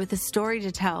follower with a story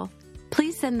to tell,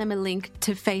 please send them a link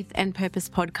to Faith and Purpose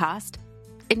podcast.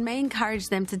 It may encourage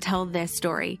them to tell their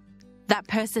story. That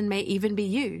person may even be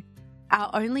you.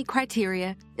 Our only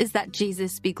criteria is that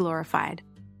Jesus be glorified.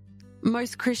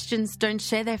 Most Christians don't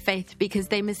share their faith because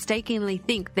they mistakenly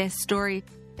think their story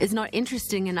is not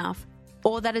interesting enough,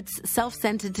 or that it's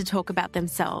self-centered to talk about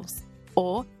themselves,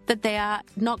 or that they are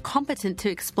not competent to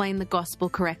explain the gospel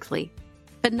correctly.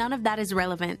 But none of that is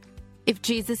relevant. If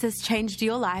Jesus has changed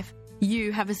your life,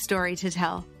 you have a story to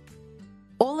tell.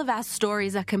 All of our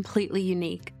stories are completely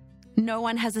unique. No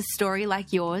one has a story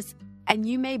like yours, and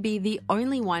you may be the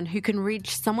only one who can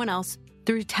reach someone else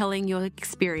through telling your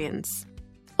experience.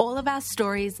 All of our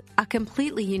stories are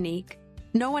completely unique.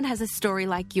 No one has a story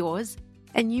like yours,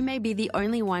 and you may be the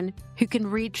only one who can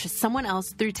reach someone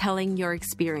else through telling your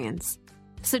experience.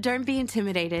 So don't be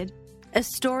intimidated. A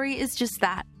story is just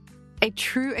that, a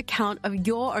true account of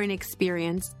your own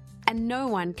experience, and no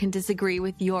one can disagree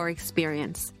with your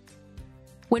experience.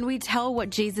 When we tell what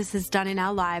Jesus has done in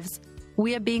our lives,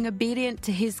 we are being obedient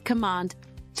to his command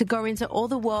to go into all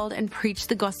the world and preach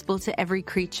the gospel to every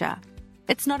creature.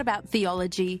 It's not about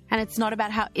theology, and it's not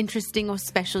about how interesting or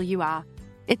special you are.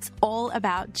 It's all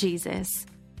about Jesus.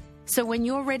 So when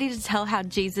you're ready to tell how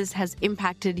Jesus has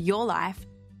impacted your life,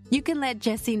 you can let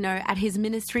Jesse know at his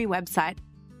ministry website,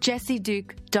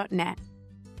 jesseduke.net.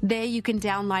 There you can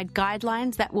download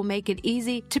guidelines that will make it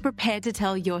easy to prepare to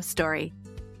tell your story.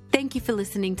 Thank you for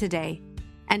listening today,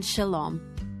 and shalom.